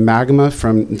 kind of like magma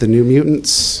from the New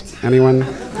Mutants. Anyone?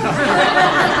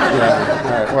 Yeah.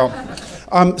 All right.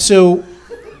 Well,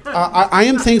 I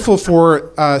am thankful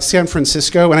for San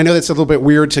Francisco, and I know that's a little bit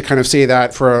weird to kind of say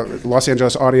that for a Los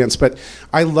Angeles audience, but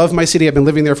I love my city. I've been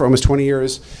living there for almost 20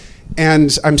 years,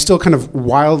 and I'm still kind of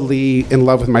wildly in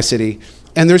love with my city.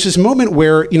 And there's this moment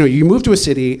where, you move to a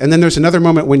city, and then there's another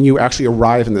moment when you actually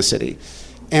arrive in the city.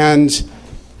 And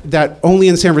that only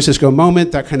in San Francisco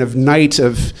moment, that kind of night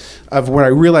of when I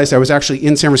realized I was actually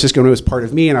in San Francisco and it was part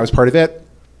of me and I was part of it,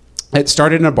 it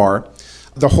started in a bar.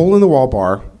 the Hole in the Wall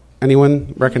bar.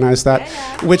 Anyone recognize that?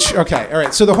 Which, okay, all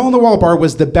right. So the Hole in the Wall bar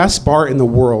was the best bar in the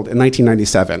world in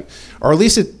 1997. Or at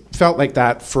least it felt like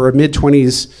that for a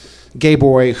mid-20s gay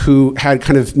boy who had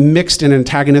kind of mixed and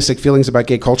antagonistic feelings about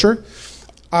gay culture.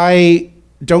 I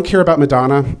don't care about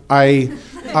Madonna. I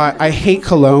hate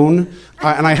cologne,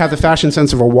 and I have the fashion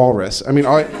sense of a walrus. I mean,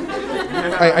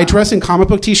 I dress in comic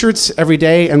book T-shirts every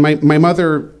day, and my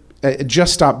mother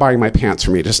just stopped buying my pants for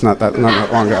me just not that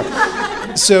long ago.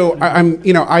 So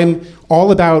I'm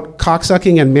all about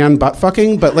cocksucking and man butt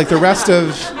fucking, but like the rest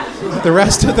of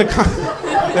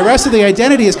the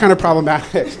identity is kind of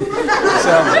problematic.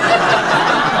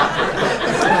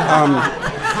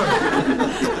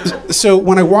 So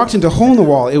when I walked into Hole in the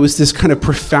Wall, it was this kind of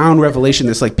profound revelation,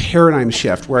 this like paradigm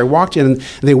shift, where I walked in and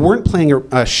they weren't playing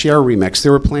a Cher remix, they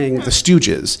were playing the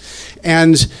Stooges.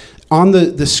 And on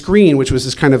the screen, which was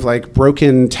this kind of like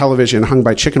broken television hung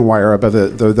by chicken wire above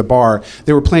the bar,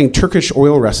 they were playing Turkish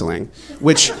oil wrestling,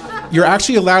 which you're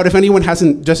actually allowed, if anyone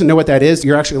doesn't know what that is,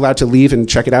 you're actually allowed to leave and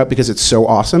check it out because it's so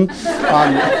awesome.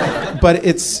 But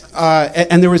it's,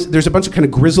 and there's a bunch of kind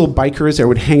of grizzled bikers that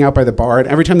would hang out by the bar, and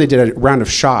every time they did a round of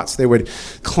shots, they would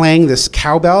clang this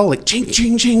cowbell, like ching,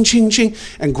 ching, ching, ching, ching,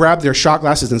 and grab their shot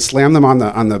glasses and slam them on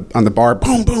the bar,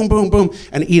 boom, boom, boom, boom,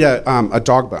 and eat a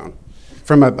dog bone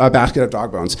from a basket of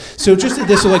dog bones. So just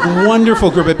this like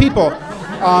wonderful group of people.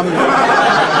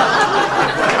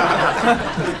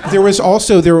 There was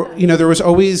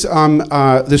always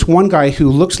this one guy who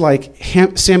looks like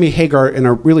Sammy Hagar in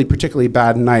a really particularly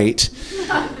bad night,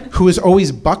 who was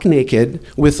always buck naked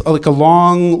with like a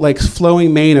long, like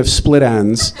flowing mane of split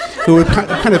ends, who would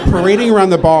kind of parading around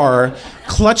the bar,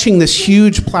 clutching this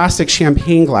huge plastic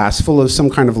champagne glass full of some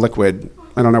kind of liquid.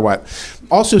 I don't know what.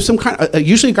 Also,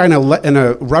 usually a guy in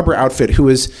a rubber outfit who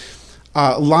was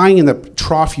lying in the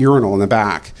trough urinal in the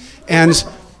back. And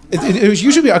it was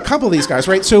usually a couple of these guys,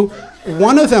 right? So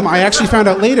one of them, I actually found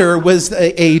out later, was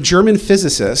a German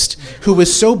physicist who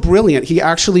was so brilliant, he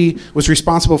actually was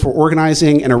responsible for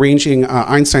organizing and arranging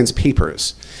Einstein's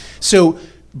papers. So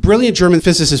brilliant German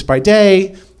physicist by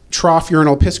day, trough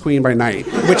urinal piss queen by night,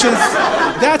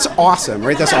 that's awesome,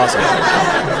 right? That's awesome.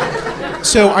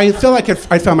 So I feel like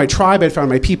I found my tribe, I found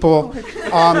my people.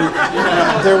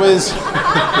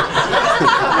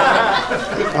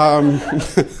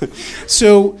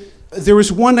 So there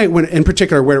was one night in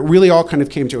particular where it really all kind of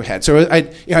came to a head. So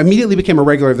I immediately became a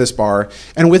regular of this bar,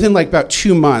 and within like about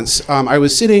 2 months, I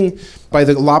was sitting by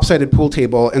the lopsided pool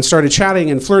table and started chatting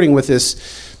and flirting with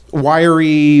this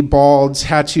wiry, bald,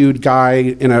 tattooed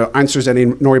guy in a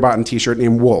Einstürzende Neubauten t-shirt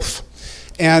named Wolf.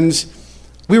 And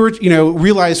we were,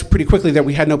 realized pretty quickly that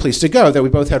we had no place to go, that we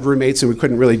both had roommates and we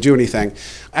couldn't really do anything.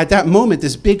 At that moment,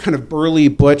 this big kind of burly,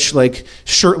 butch, like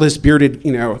shirtless, bearded,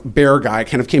 bear guy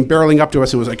kind of came barreling up to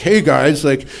us and was like, "Hey guys,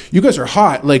 like, you guys are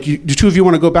hot. Like, do two of you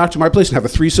want to go back to my place and have a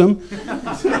threesome?"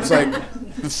 It's like,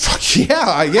 fuck yeah.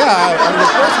 I mean, of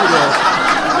course we do.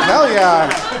 Hell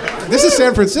yeah. This is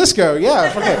San Francisco.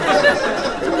 Yeah,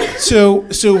 okay. So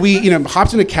we,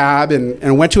 hopped in a cab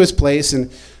and went to his place,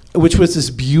 which was this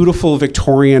beautiful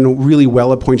Victorian, really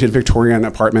well-appointed Victorian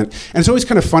apartment. And it's always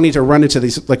kind of funny to run into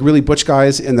these like really butch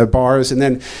guys in the bars, and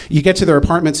then you get to their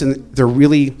apartments and they're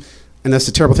really, and that's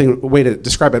a terrible way to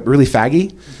describe it, really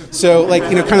faggy. So like,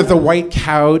 kind of the white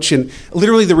couch and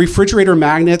literally the refrigerator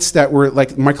magnets that were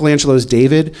like Michelangelo's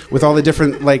David with all the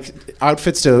different like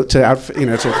outfits to outfit,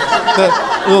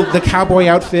 the cowboy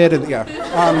outfit and yeah.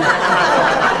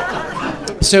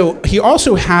 So he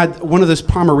also had one of those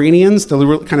Pomeranians, the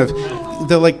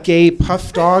like gay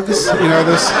puff dogs,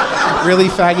 those really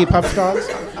faggy puff dogs,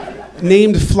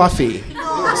 named Fluffy.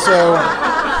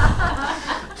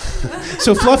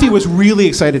 So Fluffy was really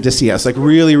excited to see us, like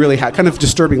really, really kind of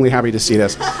disturbingly happy to see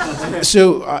us.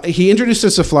 So he introduced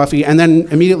us to Fluffy and then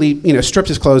immediately, stripped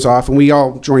his clothes off, and we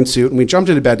all joined suit and we jumped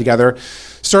into bed together,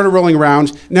 started rolling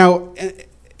around. Now,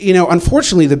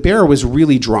 unfortunately, the bear was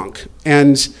really drunk,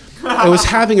 and I was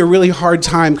having a really hard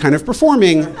time kind of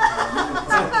performing.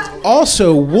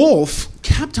 Also, Wolf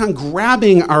kept on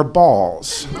grabbing our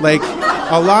balls, like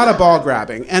a lot of ball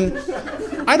grabbing. And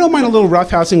I don't mind a little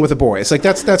roughhousing with the boys. Like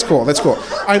that's cool. That's cool.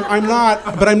 I'm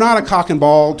not a cock and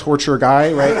ball torture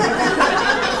guy, right?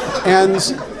 And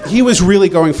he was really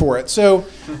going for it. So,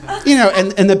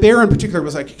 and the bear in particular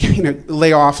was like,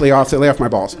 lay off my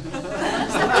balls.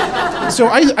 So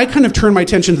I kind of turned my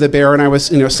attention to the bear, and I was,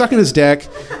 sucking his dick,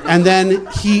 and then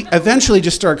he eventually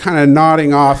just started kind of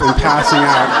nodding off and passing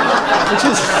out,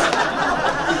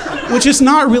 which is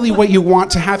not really what you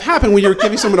want to have happen when you're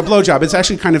giving someone a blowjob. It's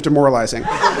actually kind of demoralizing.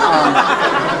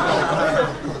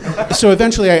 So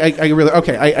eventually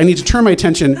I need to turn my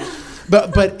attention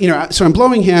but so I'm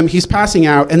blowing him. He's passing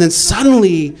out, and then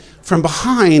suddenly from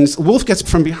behind, Wolf gets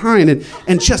from behind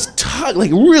and just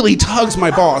really tugs my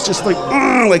balls, just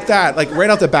like that, like right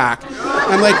out the back.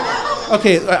 I'm like,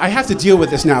 okay, I have to deal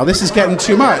with this now. This is getting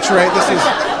too much, right?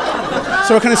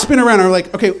 So I kind of spin around and I'm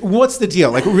like, okay, what's the deal?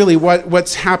 Like, really,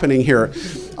 what's happening here?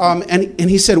 And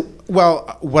he said,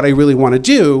 well, what I really want to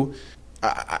do,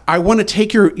 I want to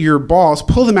take your balls,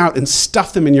 pull them out, and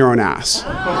stuff them in your own ass.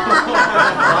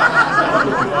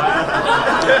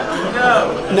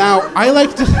 Now, I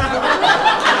like to...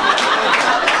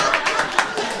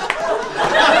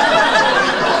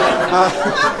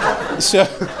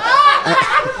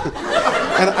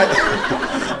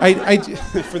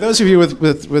 for those of you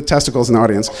with testicles in the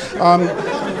audience,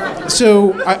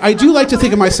 so I do like to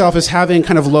think of myself as having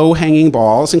kind of low-hanging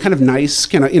balls and kind of nice,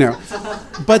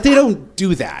 but they don't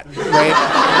do that, right?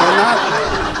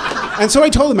 And so I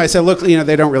told him, I said, look,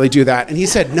 they don't really do that. And he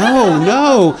said,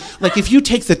 no, like if you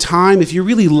take the time, if you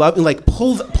really love, like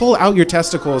pull out your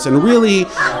testicles and really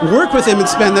work with them and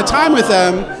spend the time with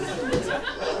them,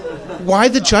 why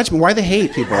the judgment? Why the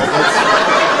hate, people?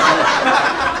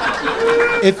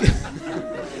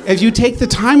 If you take the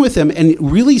time with them and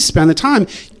really spend the time,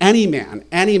 any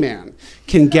man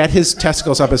can get his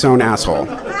testicles up his own asshole.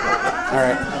 All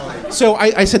right. So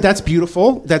I said, that's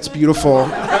beautiful. That's beautiful.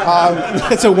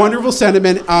 It's a wonderful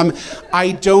sentiment.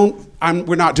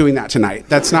 We're not doing that tonight.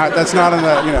 That's not on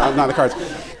the, not the cards.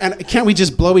 And can't we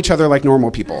just blow each other like normal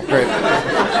people? Right?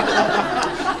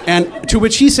 And to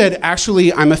which he said,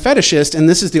 actually, I'm a fetishist, and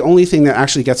this is the only thing that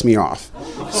actually gets me off.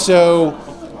 So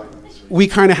we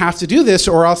kind of have to do this,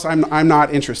 or else I'm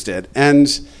not interested. And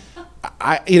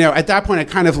I, at that point, I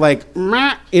kind of like,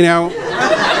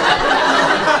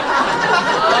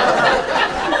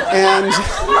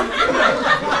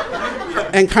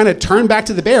 and kind of turned back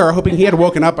to the bear, hoping he had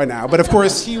woken up by now. But of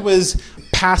course, he was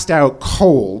passed out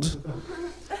cold,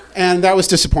 and that was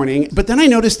disappointing. But then I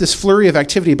noticed this flurry of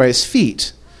activity by his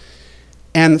feet,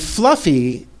 and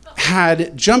Fluffy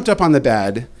had jumped up on the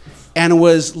bed and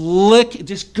was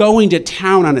just going to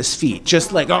town on his feet,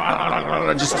 just like,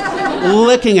 just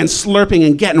licking and slurping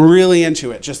and getting really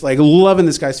into it, just like loving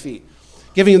this guy's feet.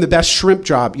 Giving him the best shrimp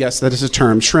job, yes, that is a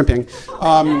term, shrimping,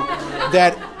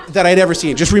 that I'd ever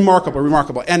seen. Just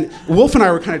remarkable. And Wolf and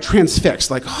I were kind of transfixed,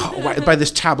 like, by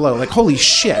this tableau, like, holy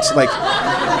shit, like.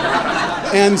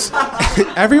 And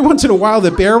every once in a while,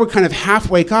 the bear would kind of half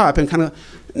wake up and kind of,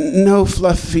 no,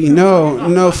 Fluffy,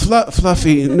 no,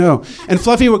 Fluffy, no. And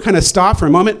Fluffy would kind of stop for a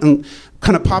moment and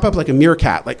kind of pop up like a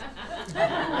meerkat, like,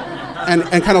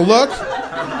 and kind of look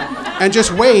and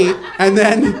just wait, and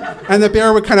the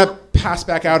bear would kind of pass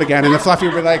back out again, and the Fluffy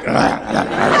would be like,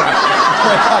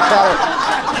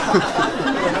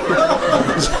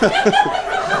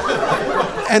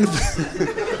 and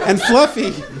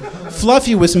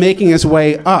Fluffy was making his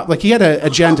way up, like he had an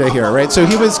agenda here, right? So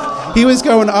he was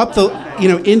going up the,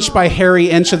 inch by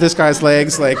hairy inch of this guy's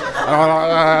legs, like,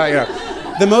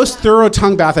 the most thorough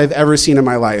tongue bath I've ever seen in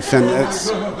my life, and it's,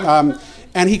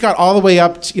 and he got all the way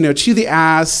up, to the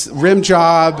ass, rim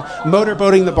job,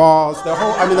 motorboating the balls, the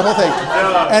whole thing.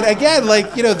 And again,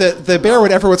 like, the bear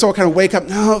would every once in a while kind of wake up,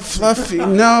 no, Fluffy,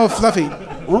 kind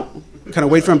of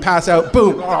wait for him to pass out,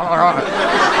 boom.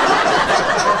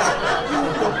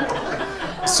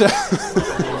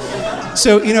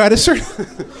 So at a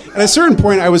certain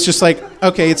point, I was just like,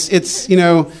 okay, it's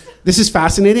this is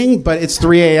fascinating, but it's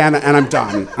 3 a.m. and I'm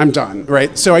done,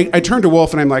 right? So I turned to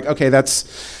Wolf and I'm like, okay,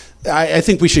 I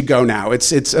think we should go now.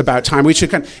 It's about time. We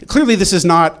should clearly this is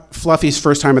not Fluffy's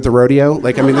first time at the rodeo.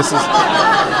 Like, I mean, this is,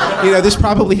 this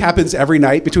probably happens every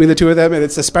night between the two of them, and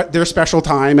it's their special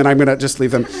time, and I'm gonna just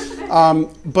leave them.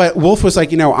 But Wolf was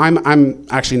like, I'm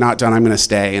actually not done. I'm gonna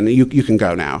stay, and you can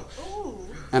go now.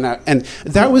 And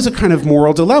that was a kind of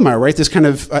moral dilemma, right? This kind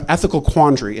of ethical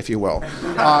quandary, if you will.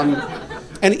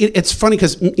 And it's funny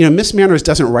because Miss Manners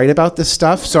doesn't write about this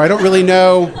stuff, so I don't really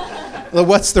know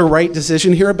what's the right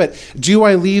decision here. But do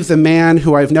I leave the man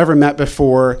who I've never met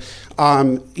before,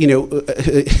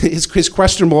 his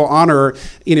questionable honor,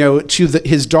 to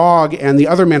his dog and the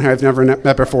other man who I've never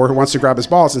met before who wants to grab his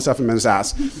balls and stuff him in his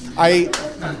ass?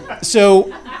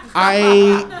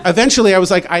 Eventually I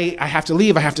was like, I have to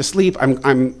leave, I have to sleep,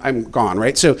 I'm gone,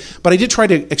 right? But I did try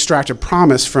to extract a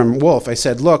promise from Wolf. I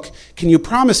said, look, can you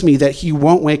promise me that he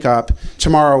won't wake up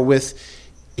tomorrow with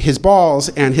his balls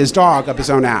and his dog up his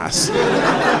own ass?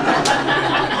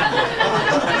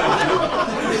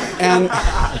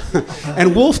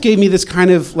 And Wolf gave me this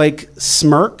kind of like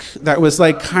smirk that was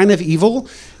like kind of evil,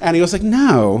 and he was like,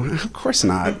 no, of course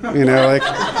not,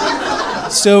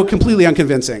 so completely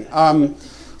unconvincing.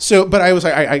 So, but I was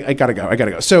like, I gotta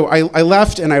go. So I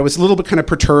left, and I was a little bit kind of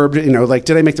perturbed, like,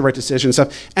 did I make the right decision and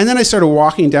stuff? And then I started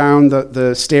walking down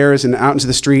the stairs and out into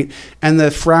the street, and the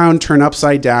frown turned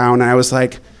upside down, and I was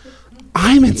like,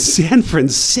 I'm in San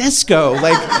Francisco.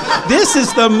 Like, this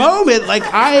is the moment. Like,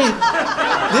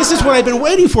 this is what I've been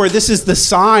waiting for. This is the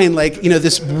sign, like,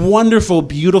 this wonderful,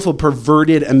 beautiful,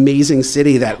 perverted, amazing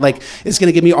city that, like, is going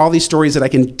to give me all these stories that I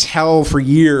can tell for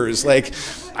years. Like,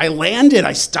 I landed,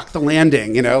 I stuck the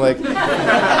landing, like. And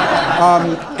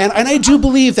I do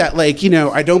believe that, like,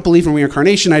 I don't believe in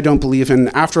reincarnation. I don't believe in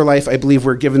afterlife. I believe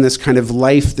we're given this kind of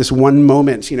life, this one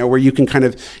moment, where you can kind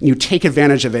of, you take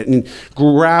advantage of it and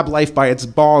grab life by its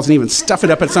balls and even stuff it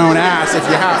up its own ass if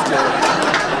you have to.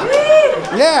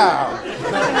 Yeah.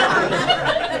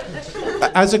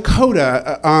 As a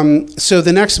coda, so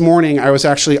the next morning I was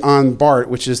actually on BART,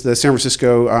 which is the San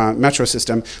Francisco metro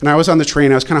system, and I was on the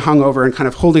train. I was kind of hungover and kind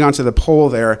of holding onto the pole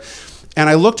there, and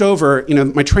I looked over.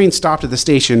 My train stopped at the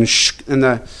station,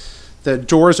 and the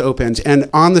doors opened, and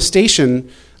on the station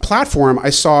platform I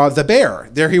saw the bear.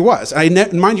 There he was.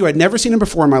 Mind you, I'd never seen him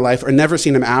before in my life, or never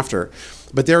seen him after,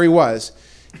 but there he was,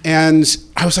 and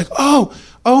I was like,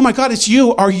 oh my God, it's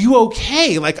you. Are you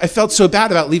okay? Like, I felt so bad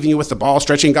about leaving you with the ball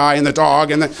stretching guy and the dog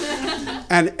and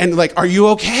like, are you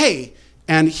okay?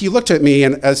 And he looked at me,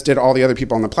 and as did all the other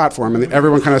people on the platform, and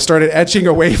everyone kind of started edging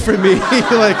away from me.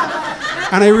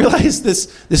 And I realized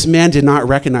this man did not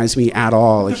recognize me at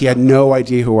all. Like, he had no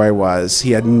idea who I was.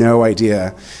 He had no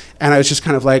idea. And I was just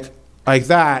kind of like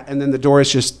that, and then the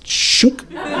doors just shook,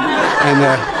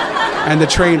 and the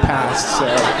train passed. So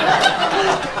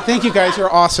thank you guys,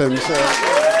 you're awesome. So.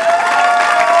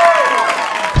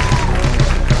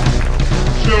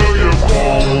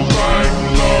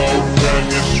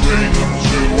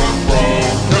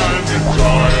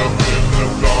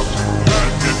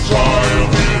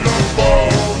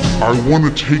 I want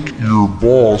to take your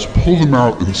balls, pull them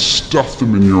out, and stuff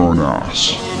them in your own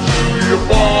ass.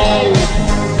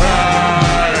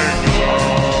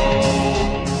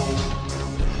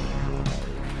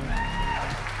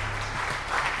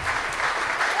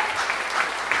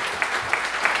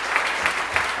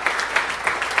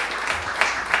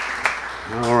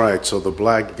 All right, so the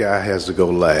black guy has to go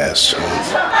last.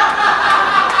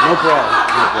 No problem.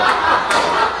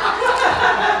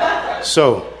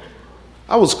 So,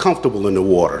 I was comfortable in the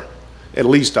water. At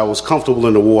least I was comfortable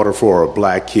in the water for a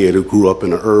black kid who grew up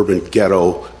in an urban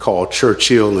ghetto called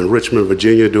Churchill in Richmond,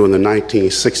 Virginia during the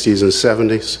 1960s and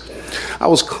 70s. I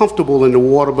was comfortable in the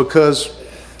water because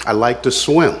I liked to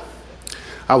swim.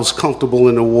 I was comfortable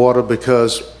in the water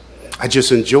because I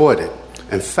just enjoyed it.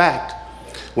 In fact,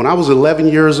 when I was 11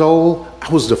 years old,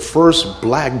 I was the first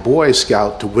black Boy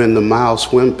Scout to win the mile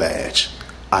swim badge.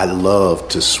 I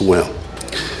loved to swim.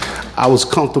 I was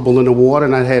comfortable in the water,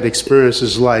 and I had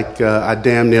experiences like I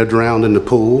damn near drowned in the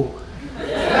pool. I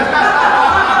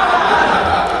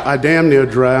damn near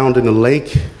drowned in the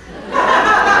lake.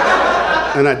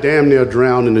 And I damn near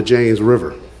drowned in the James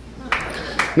River.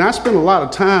 Now, I spent a lot of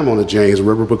time on the James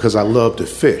River because I love to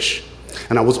fish.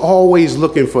 And I was always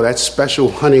looking for that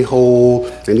special honey hole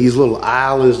and these little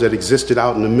islands that existed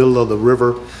out in the middle of the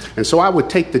river. And so I would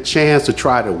take the chance to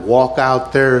try to walk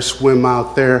out there, swim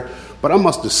out there. But I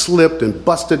must have slipped and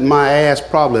busted my ass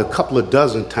probably a couple of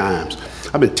dozen times.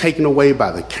 I've been taken away by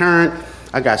the current.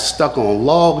 I got stuck on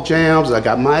log jams. I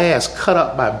got my ass cut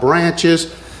up by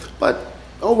branches. But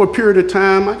over a period of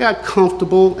time, I got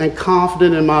comfortable and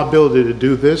confident in my ability to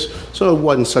do this, so it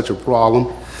wasn't such a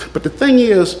problem. But the thing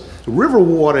is, river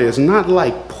water is not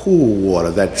like pool water,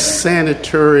 that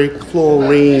sanitary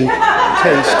chlorine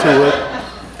taste to it.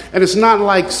 And it's not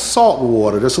like salt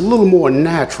water that's a little more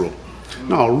natural.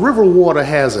 No, river water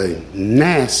has a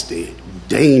nasty,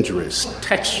 dangerous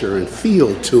texture and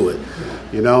feel to it.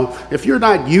 If you're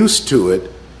not used to it,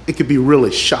 it could be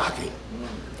really shocking.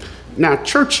 Now,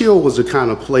 Churchill was the kind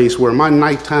of place where my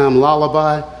nighttime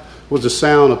lullaby was the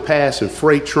sound of passing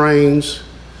freight trains.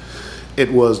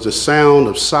 It was the sound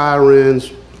of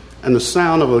sirens and the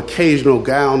sound of an occasional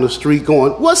guy on the street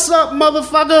going, "What's up,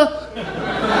 motherfucker?"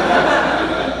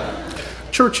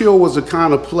 Churchill was the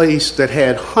kind of place that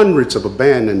had hundreds of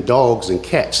abandoned dogs and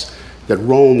cats that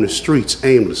roamed the streets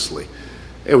aimlessly.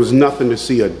 It was nothing to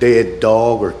see a dead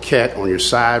dog or cat on your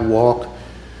sidewalk,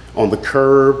 on the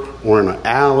curb, or in an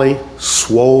alley,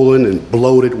 swollen and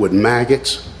bloated with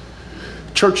maggots.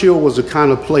 Churchill was the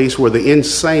kind of place where the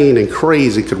insane and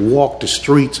crazy could walk the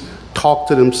streets, talk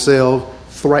to themselves,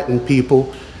 threaten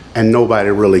people, and nobody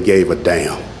really gave a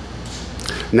damn.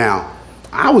 Now,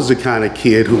 I was the kind of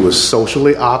kid who was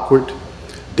socially awkward,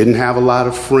 didn't have a lot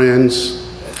of friends.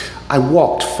 I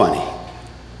walked funny.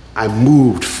 I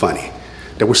moved funny.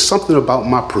 there was something about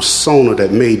my persona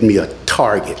that made me a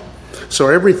target. So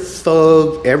every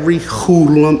thug, every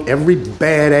hoodlum, every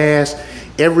badass,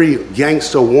 every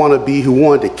gangster wannabe who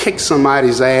wanted to kick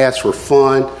somebody's ass for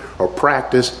fun or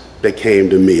practice, they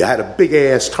came to me. I had a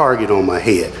big-ass target on my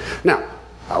head. Now,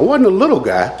 I wasn't a little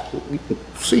guy.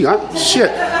 See,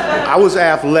 I was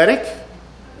athletic.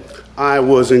 I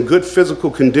was in good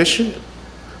physical condition,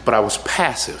 but I was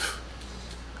passive.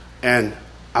 And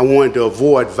I wanted to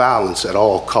avoid violence at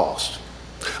all costs.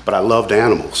 But I loved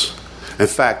animals. In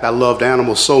fact, I loved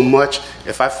animals so much,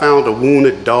 if I found a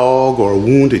wounded dog or a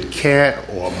wounded cat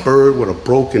or a bird with a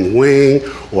broken wing,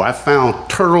 or I found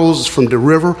turtles from the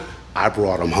river, I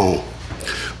brought them home.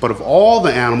 But of all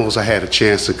the animals I had a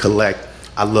chance to collect,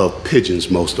 I loved pigeons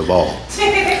most of all.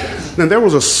 Now, there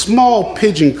was a small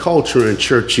pigeon culture in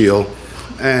Churchill,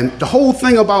 and the whole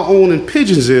thing about owning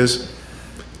pigeons is,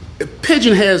 a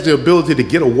pigeon has the ability to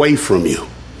get away from you.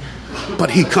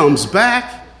 But he comes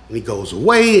back, and he goes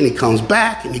away, and he comes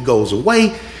back, and he goes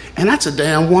away, and that's a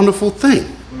damn wonderful thing.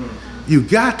 You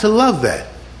got to love that.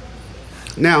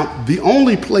 Now, the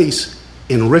only place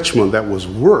in Richmond that was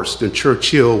worse than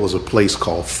Churchill was a place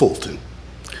called Fulton.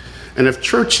 And if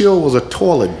Churchill was a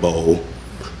toilet bowl,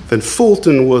 then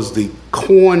Fulton was the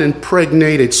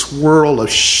corn-impregnated swirl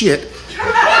of shit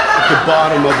at the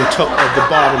bottom of the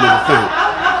thing.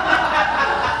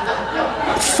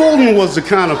 Fulton was the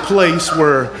kind of place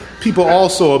where people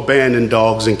also abandoned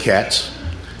dogs and cats,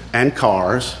 and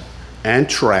cars, and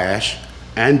trash,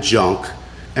 and junk,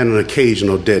 and an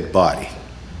occasional dead body.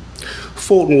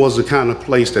 Fulton was the kind of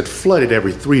place that flooded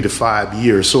every 3 to 5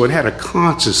 years, so it had a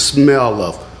conscious smell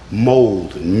of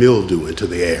mold and mildew into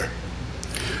the air.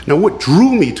 Now, what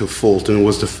drew me to Fulton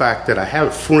was the fact that I had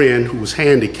a friend who was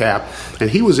handicapped, and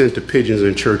he was into pigeons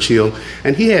in Churchill,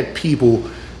 and he had people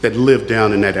that lived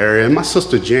down in that area. And my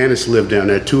sister Janice lived down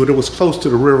there too, and it was close to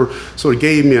the river, so it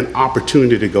gave me an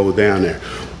opportunity to go down there.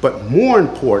 But more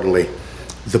importantly,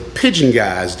 the pigeon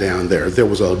guys down there, there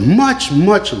was a much,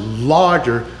 much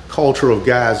larger culture of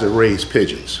guys that raised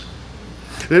pigeons.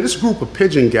 Now, this group of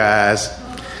pigeon guys,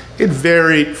 it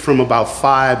varied from about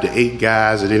 5 to 8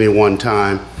 guys at any one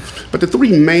time. But the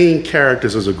 3 main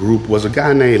characters as a group was a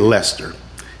guy named Lester.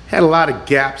 Had a lot of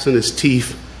gaps in his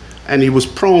teeth, and he was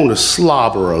prone to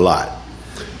slobber a lot.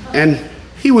 And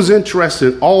he was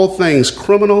interested in all things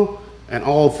criminal and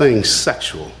all things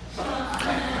sexual.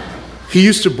 He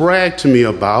used to brag to me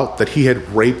about that he had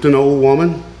raped an old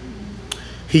woman.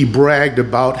 He bragged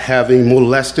about having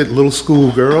molested little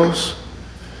schoolgirls.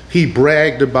 He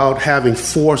bragged about having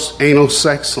forced anal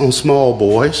sex on small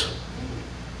boys.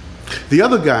 The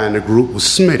other guy in the group was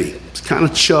Smitty. He's kind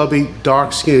of chubby,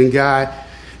 dark-skinned guy,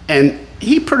 and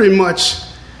he pretty much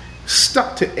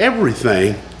stuck to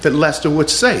everything that Lester would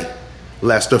say.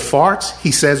 Lester farts,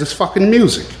 he says it's fucking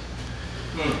music.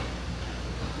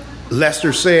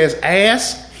 Lester says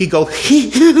ass, he goes,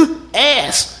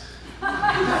 ass.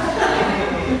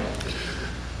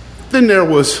 Then there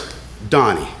was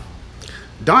Donnie.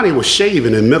 Donnie was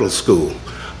shaving in middle school.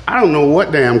 I don't know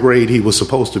what damn grade he was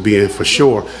supposed to be in for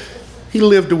sure. He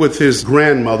lived with his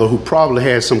grandmother, who probably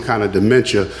had some kind of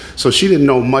dementia, so she didn't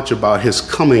know much about his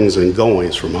comings and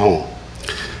goings from home.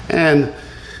 And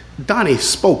Donnie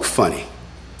spoke funny.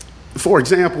 For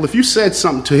example, if you said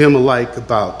something to him like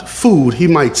about food, he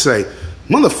might say,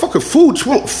 "Motherfucker, food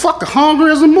fucking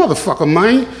hungry as a motherfucker,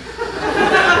 man."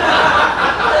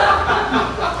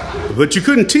 But you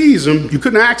couldn't tease him. You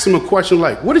couldn't ask him a question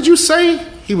like, "What did you say?"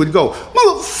 He would go,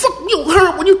 "Motherfucker, you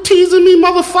hurt when you teasing me,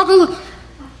 motherfucker."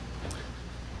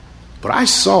 But I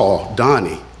saw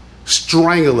Donnie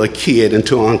strangle a kid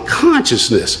into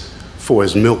unconsciousness for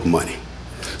his milk money.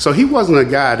 So he wasn't a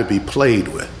guy to be played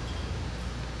with.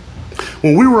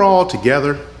 When we were all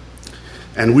together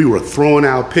and we were throwing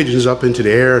our pigeons up into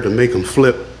the air to make them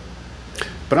flip,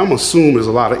 but I'm assuming there's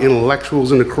a lot of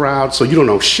intellectuals in the crowd, so you don't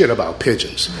know shit about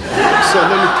pigeons. So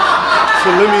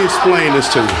let me explain this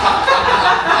to you.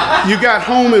 You got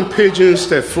homing pigeons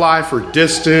that fly for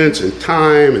distance and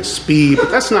time and speed, but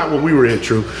that's not what we were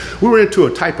into. We were into a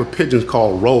type of pigeons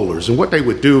called rollers, and what they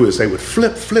would do is they would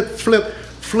flip, flip, flip,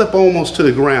 flip almost to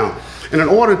the ground. And in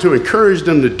order to encourage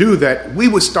them to do that, we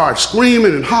would start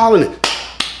screaming and hollering and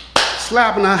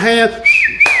slapping our hands,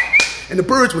 and the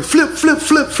birds would flip, flip,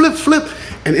 flip, flip, flip.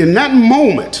 And in that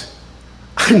moment,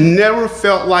 I never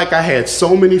felt like I had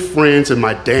so many friends in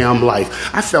my damn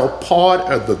life. I felt part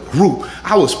of the group.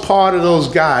 I was part of those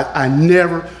guys. I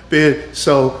never been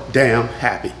so damn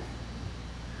happy.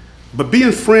 But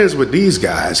being friends with these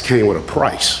guys came with a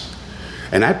price.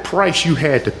 And that price you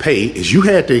had to pay is you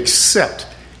had to accept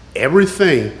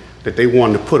everything that they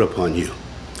wanted to put upon you.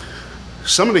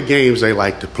 Some of the games they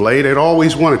like to play, they'd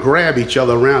always want to grab each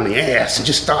other around the ass and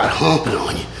just start humping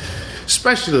on you.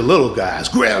 Especially the little guys,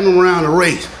 grabbing them around the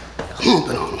waist,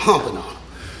 humping on them.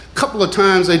 A couple of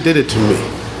times they did it to me.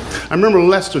 I remember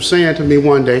Lester saying to me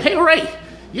one day, "Hey, Ray,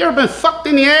 you ever been fucked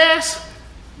in the ass?"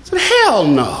 I said, "Hell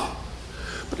no."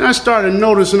 But then I started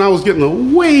noticing I was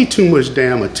getting way too much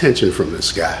damn attention from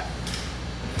this guy.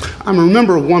 I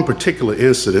remember one particular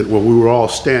incident where we were all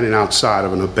standing outside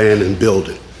of an abandoned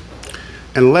building.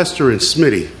 And Lester and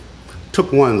Smitty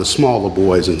took one of the smaller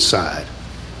boys inside.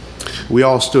 We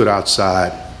all stood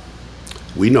outside.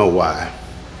 We know why.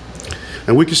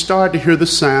 And we could start to hear the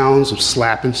sounds of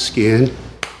slapping skin.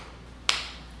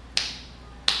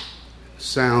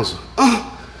 Sounds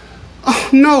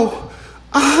of, no.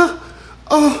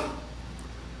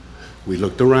 We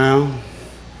looked around.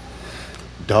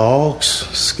 Dogs,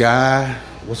 sky,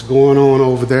 what's going on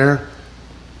over there?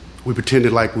 We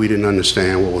pretended like we didn't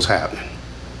understand what was happening.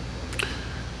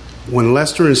 When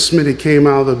Lester and Smitty came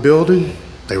out of the building,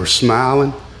 they were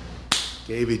smiling,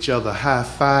 gave each other a high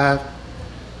five.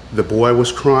 The boy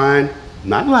was crying,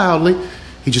 not loudly.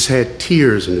 He just had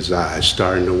tears in his eyes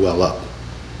starting to well up.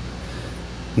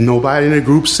 Nobody in the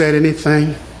group said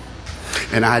anything,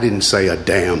 and I didn't say a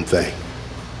damn thing.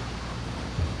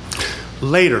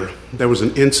 Later, there was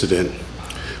an incident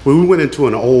where we went into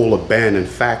an old abandoned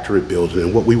factory building,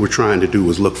 and what we were trying to do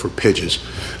was look for pigeons.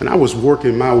 And I was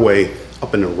working my way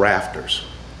up in the rafters.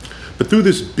 But through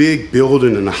this big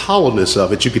building and the hollowness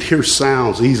of it, you could hear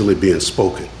sounds easily being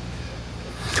spoken.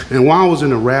 And while I was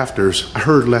in the rafters, I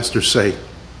heard Lester say,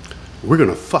 "We're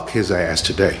gonna fuck his ass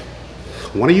today.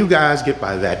 One of you guys get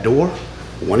by that door,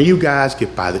 one of you guys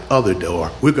get by the other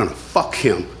door. We're gonna fuck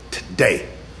him today."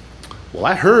 Well,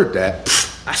 I heard that.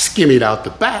 I skimmied out the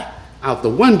back, out the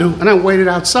window, and I waited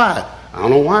outside. I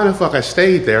don't know why the fuck I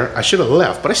stayed there. I should have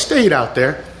left, but I stayed out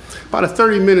there. About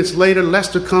 30 minutes later,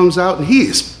 Lester comes out, and he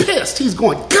is pissed. He's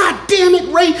going, "God damn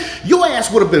it, Ray, your ass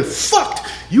would have been fucked.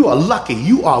 You are lucky.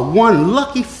 You are one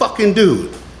lucky fucking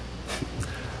dude."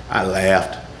 I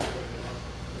laughed.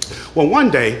 Well,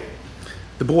 one day,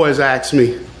 the boys asked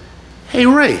me, "Hey,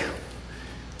 Ray,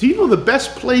 do you know the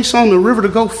best place on the river to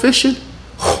go fishing?"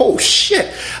 Oh,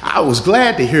 shit. I was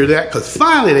glad to hear that, because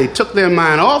finally they took their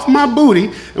mind off my booty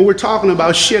and we're talking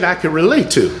about shit I could relate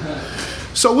to.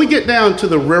 So we get down to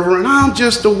the river, and I'm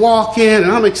just to walk in,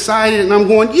 and I'm excited, and I'm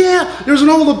going, "Yeah, there's an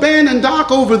old abandoned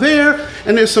dock over there,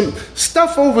 and there's some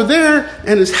stuff over there,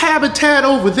 and there's habitat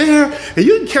over there, and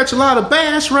you can catch a lot of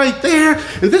bass right there,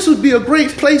 and this would be a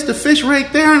great place to fish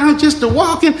right there." And I'm just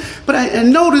walking, but I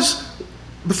notice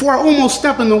before I almost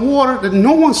step in the water that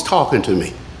no one's talking to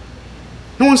me.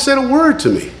 No one said a word to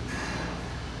me.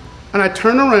 And I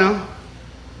turn around,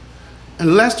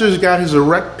 and Lester's got his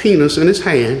erect penis in his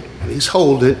hand, and he's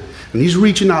holding it, and he's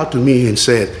reaching out to me and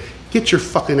said, "Get your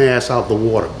fucking ass out of the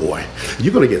water, boy.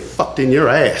 You're going to get fucked in your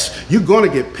ass. You're going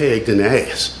to get pegged in the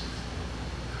ass."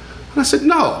 And I said,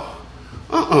 "No,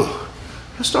 I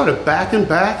started backing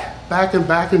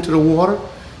back into the water.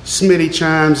 Smitty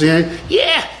chimes in,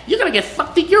 "Yeah, you're going to get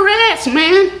fucked in your ass,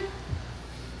 man."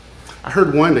 I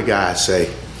heard one of the guys say,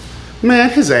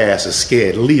 "Man, his ass is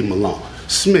scared. Leave him alone."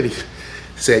 Smitty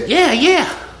said, Yeah.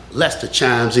 Lester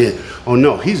chimes in, "Oh,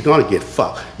 no, he's going to get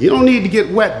fucked. You don't need to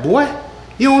get wet, boy.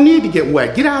 You don't need to get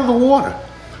wet. Get out of the water."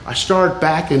 I started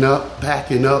backing up,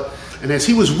 and as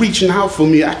he was reaching out for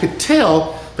me, I could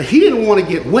tell that he didn't want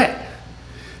to get wet.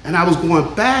 And I was going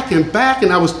back,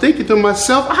 and I was thinking to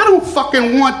myself, I don't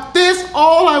fucking want this.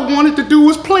 All I wanted to do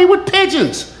was play with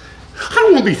pigeons. I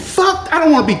don't want to be fucked. I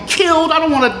don't want to be killed. I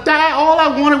don't want to die. All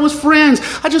I wanted was friends.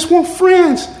 I just want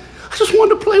friends. I just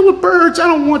wanted to play with birds. I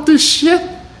don't want this shit.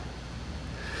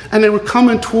 And they were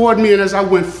coming toward me, and as I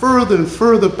went further and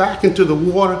further back into the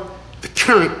water, the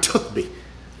current took me.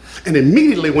 And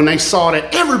immediately when they saw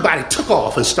that, everybody took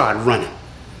off and started running.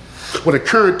 Well, the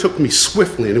current took me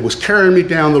swiftly, and it was carrying me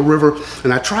down the river,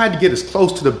 and I tried to get as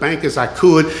close to the bank as I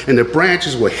could, and the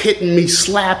branches were hitting me,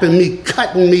 slapping me,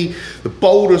 cutting me. The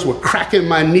boulders were cracking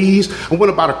my knees. I went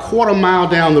about a quarter mile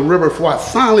down the river before I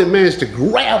finally managed to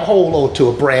grab hold onto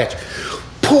a branch,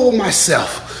 pull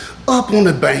myself up on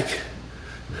the bank.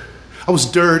 I was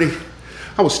dirty,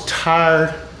 I was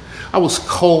tired, I was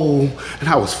cold, and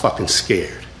I was fucking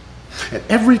scared. And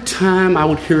every time I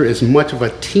would hear as much of a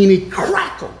teeny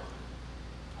crackle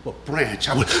of a branch,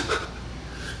 I would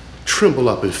tremble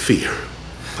up in fear.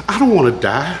 I don't want to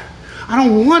die. I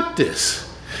don't want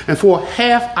this. And for a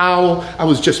half hour, I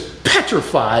was just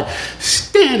petrified,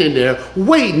 standing there,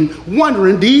 waiting,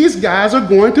 wondering these guys are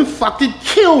going to fucking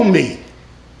kill me.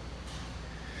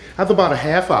 After about a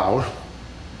half hour,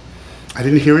 I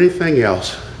didn't hear anything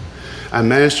else. I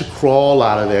managed to crawl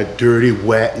out of there dirty,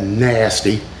 wet, and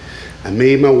nasty. I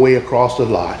made my way across the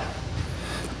lot,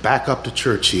 back up to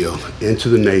Churchill, into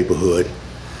the neighborhood,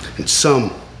 and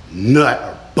some nut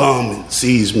or bum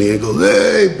sees me and goes,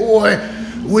 "Hey, boy,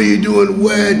 what are you doing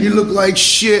wet? You look like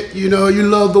shit, you know, you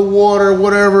love the water,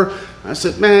 whatever." I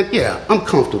said, "Man, yeah, I'm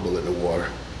comfortable in the water."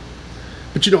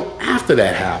 But you know, after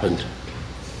that happened,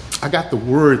 I got the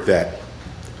word that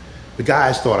the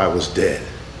guys thought I was dead.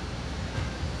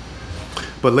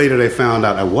 But later they found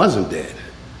out I wasn't dead.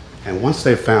 And once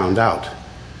they found out,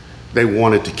 they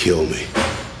wanted to kill me.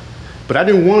 But I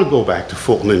didn't want to go back to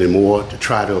Fulton anymore to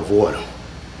try to avoid them.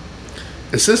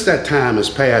 And since that time has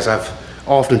passed, I've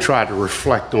often tried to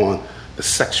reflect on the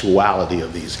sexuality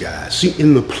of these guys. See,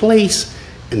 in the place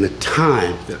and the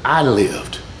time that I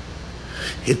lived,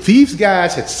 if these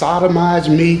guys had sodomized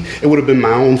me, it would have been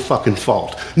my own fucking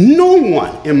fault. No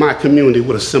one in my community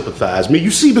would have sympathized me.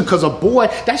 You see, because a boy,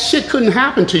 that shit couldn't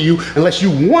happen to you unless you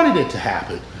wanted it to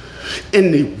happen.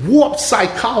 In the warped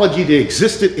psychology that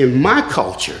existed in my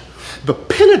culture, the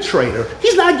penetrator,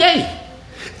 he's not gay.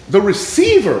 The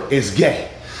receiver is gay.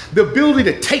 The ability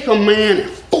to take a man and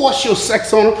force your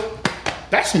sex on him,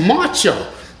 that's macho.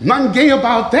 Nothing gay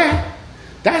about that.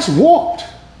 That's warped.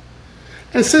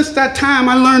 And since that time,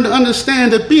 I learned to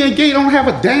understand that being gay don't have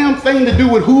a damn thing to do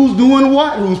with who's doing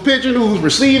what, who's pitching, who's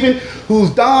receiving, who's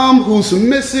dumb, who's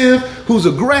submissive, who's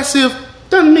aggressive.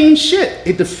 Doesn't mean shit.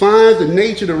 It defines the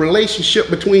nature of the relationship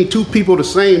between two people of the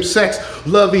same sex,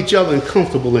 love each other and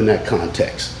comfortable in that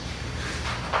context.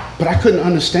 But I couldn't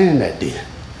understand that then.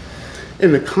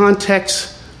 In the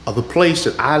context of the place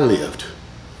that I lived,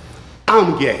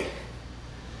 I'm gay.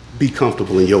 Be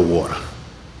comfortable in your water.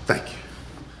 Thank you.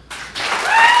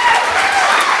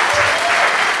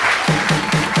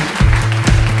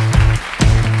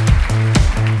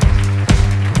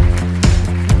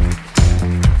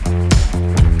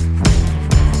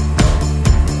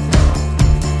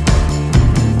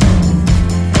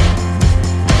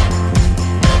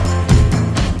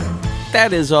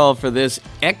 That is all for this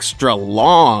extra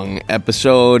long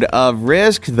episode of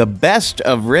Risk, the best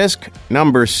of Risk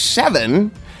number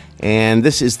 7. And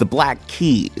this is the Black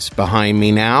Keys behind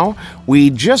me now.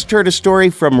 We just heard a story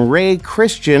from Ray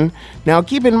Christian. Now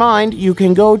keep in mind, you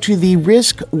can go to the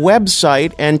Risk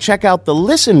website and check out the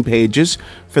listen pages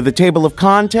for the table of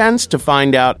contents to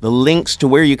find out the links to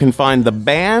where you can find the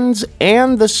bands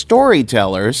and the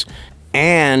storytellers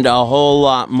and a whole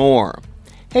lot more.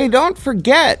 Hey, don't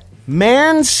forget,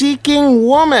 Man Seeking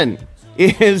Woman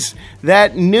is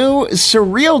that new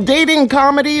surreal dating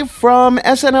comedy from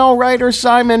SNL writer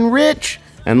Simon Rich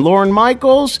and Lorne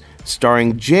Michaels,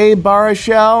 starring Jay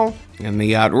Baruchel and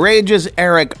the outrageous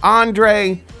Eric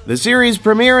Andre. The series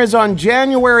premiere is on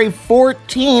January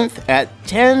 14th at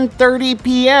 10:30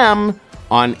 p.m.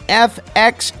 on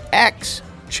FXX.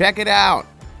 Check it out.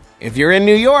 If you're in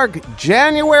New York,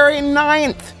 January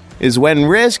 9th is when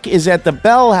Risk is at the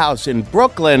Bell House in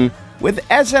Brooklyn with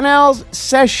SNL's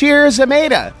Sashir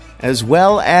Zamata, as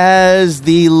well as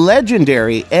the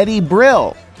legendary Eddie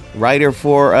Brill, writer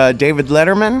for David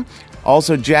Letterman,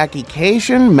 also Jackie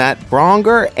Cation, Matt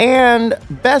Bronger, and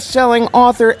best-selling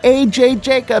author A.J.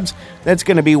 Jacobs. That's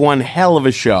going to be one hell of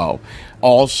a show.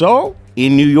 Also,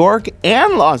 in New York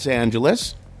and Los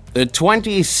Angeles, the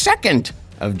 22nd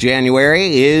of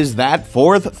January is that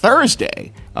fourth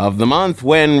Thursday of the month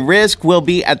when Risk will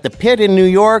be at the Pit in New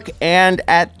York and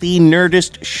at the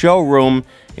Nerdist Showroom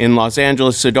in Los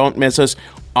Angeles, so don't miss us.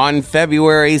 On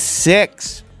February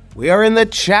 6th, we are in the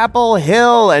Chapel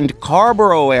Hill and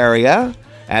Carborough area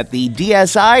at the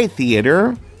DSI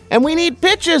Theater, and we need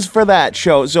pitches for that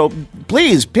show, so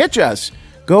please pitch us.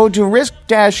 Go to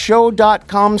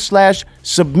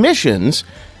risk-show.com/submissions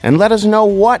and let us know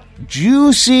what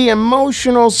juicy,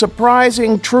 emotional,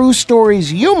 surprising, true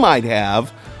stories you might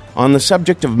have on the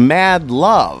subject of mad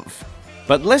love.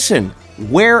 But listen,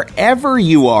 wherever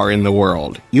you are in the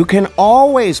world, you can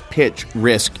always pitch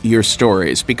Risk your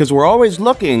stories, because we're always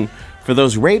looking for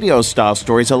those radio-style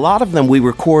stories. A lot of them we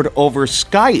record over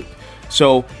Skype.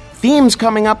 So themes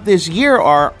coming up this year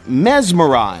are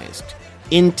mesmerized,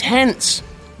 intense,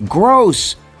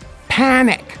 gross,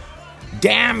 panic,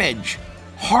 damage,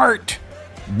 heart,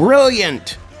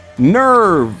 brilliant,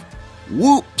 nerve,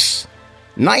 whoops,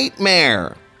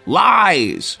 nightmare,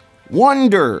 lies,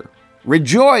 wonder,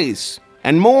 rejoice,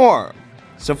 and more.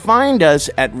 So find us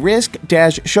at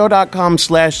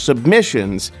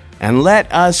risk-show.com/submissions and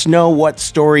let us know what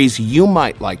stories you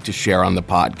might like to share on the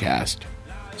podcast.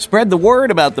 Spread the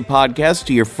word about the podcast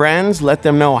to your friends. Let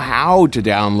them know how to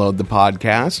download the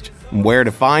podcast and where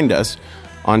to find us.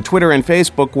 On Twitter and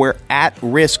Facebook, we're at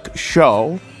Risk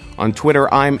Show. On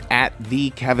Twitter, I'm at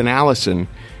 @TheKevinAllison.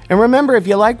 And remember, if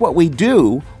you like what we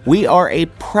do, we are a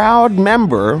proud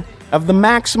member of the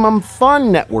Maximum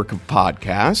Fun network of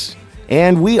podcasts,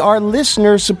 and we are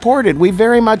listener-supported. We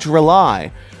very much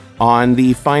rely on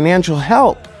the financial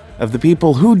help of the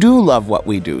people who do love what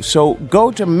we do. So go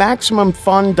to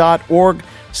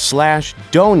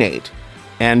MaximumFun.org/donate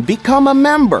and become a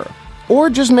member, or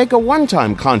just make a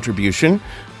one-time contribution,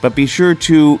 but be sure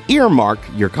to earmark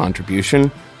your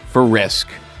contribution for Risk.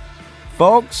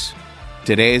 Folks,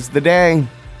 today's the day.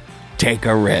 Take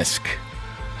a risk.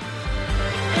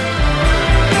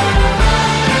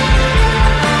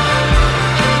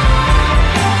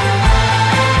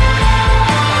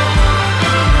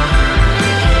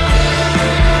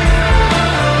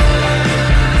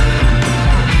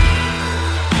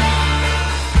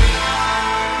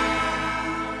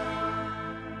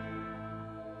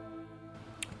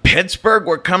 Pittsburgh,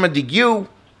 we're coming to you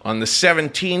on the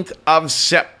 17th of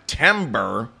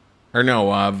September. Or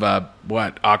no, of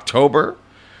October?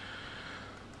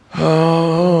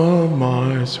 Oh,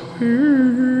 my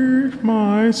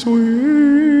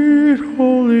sweet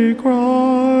Holy Cross.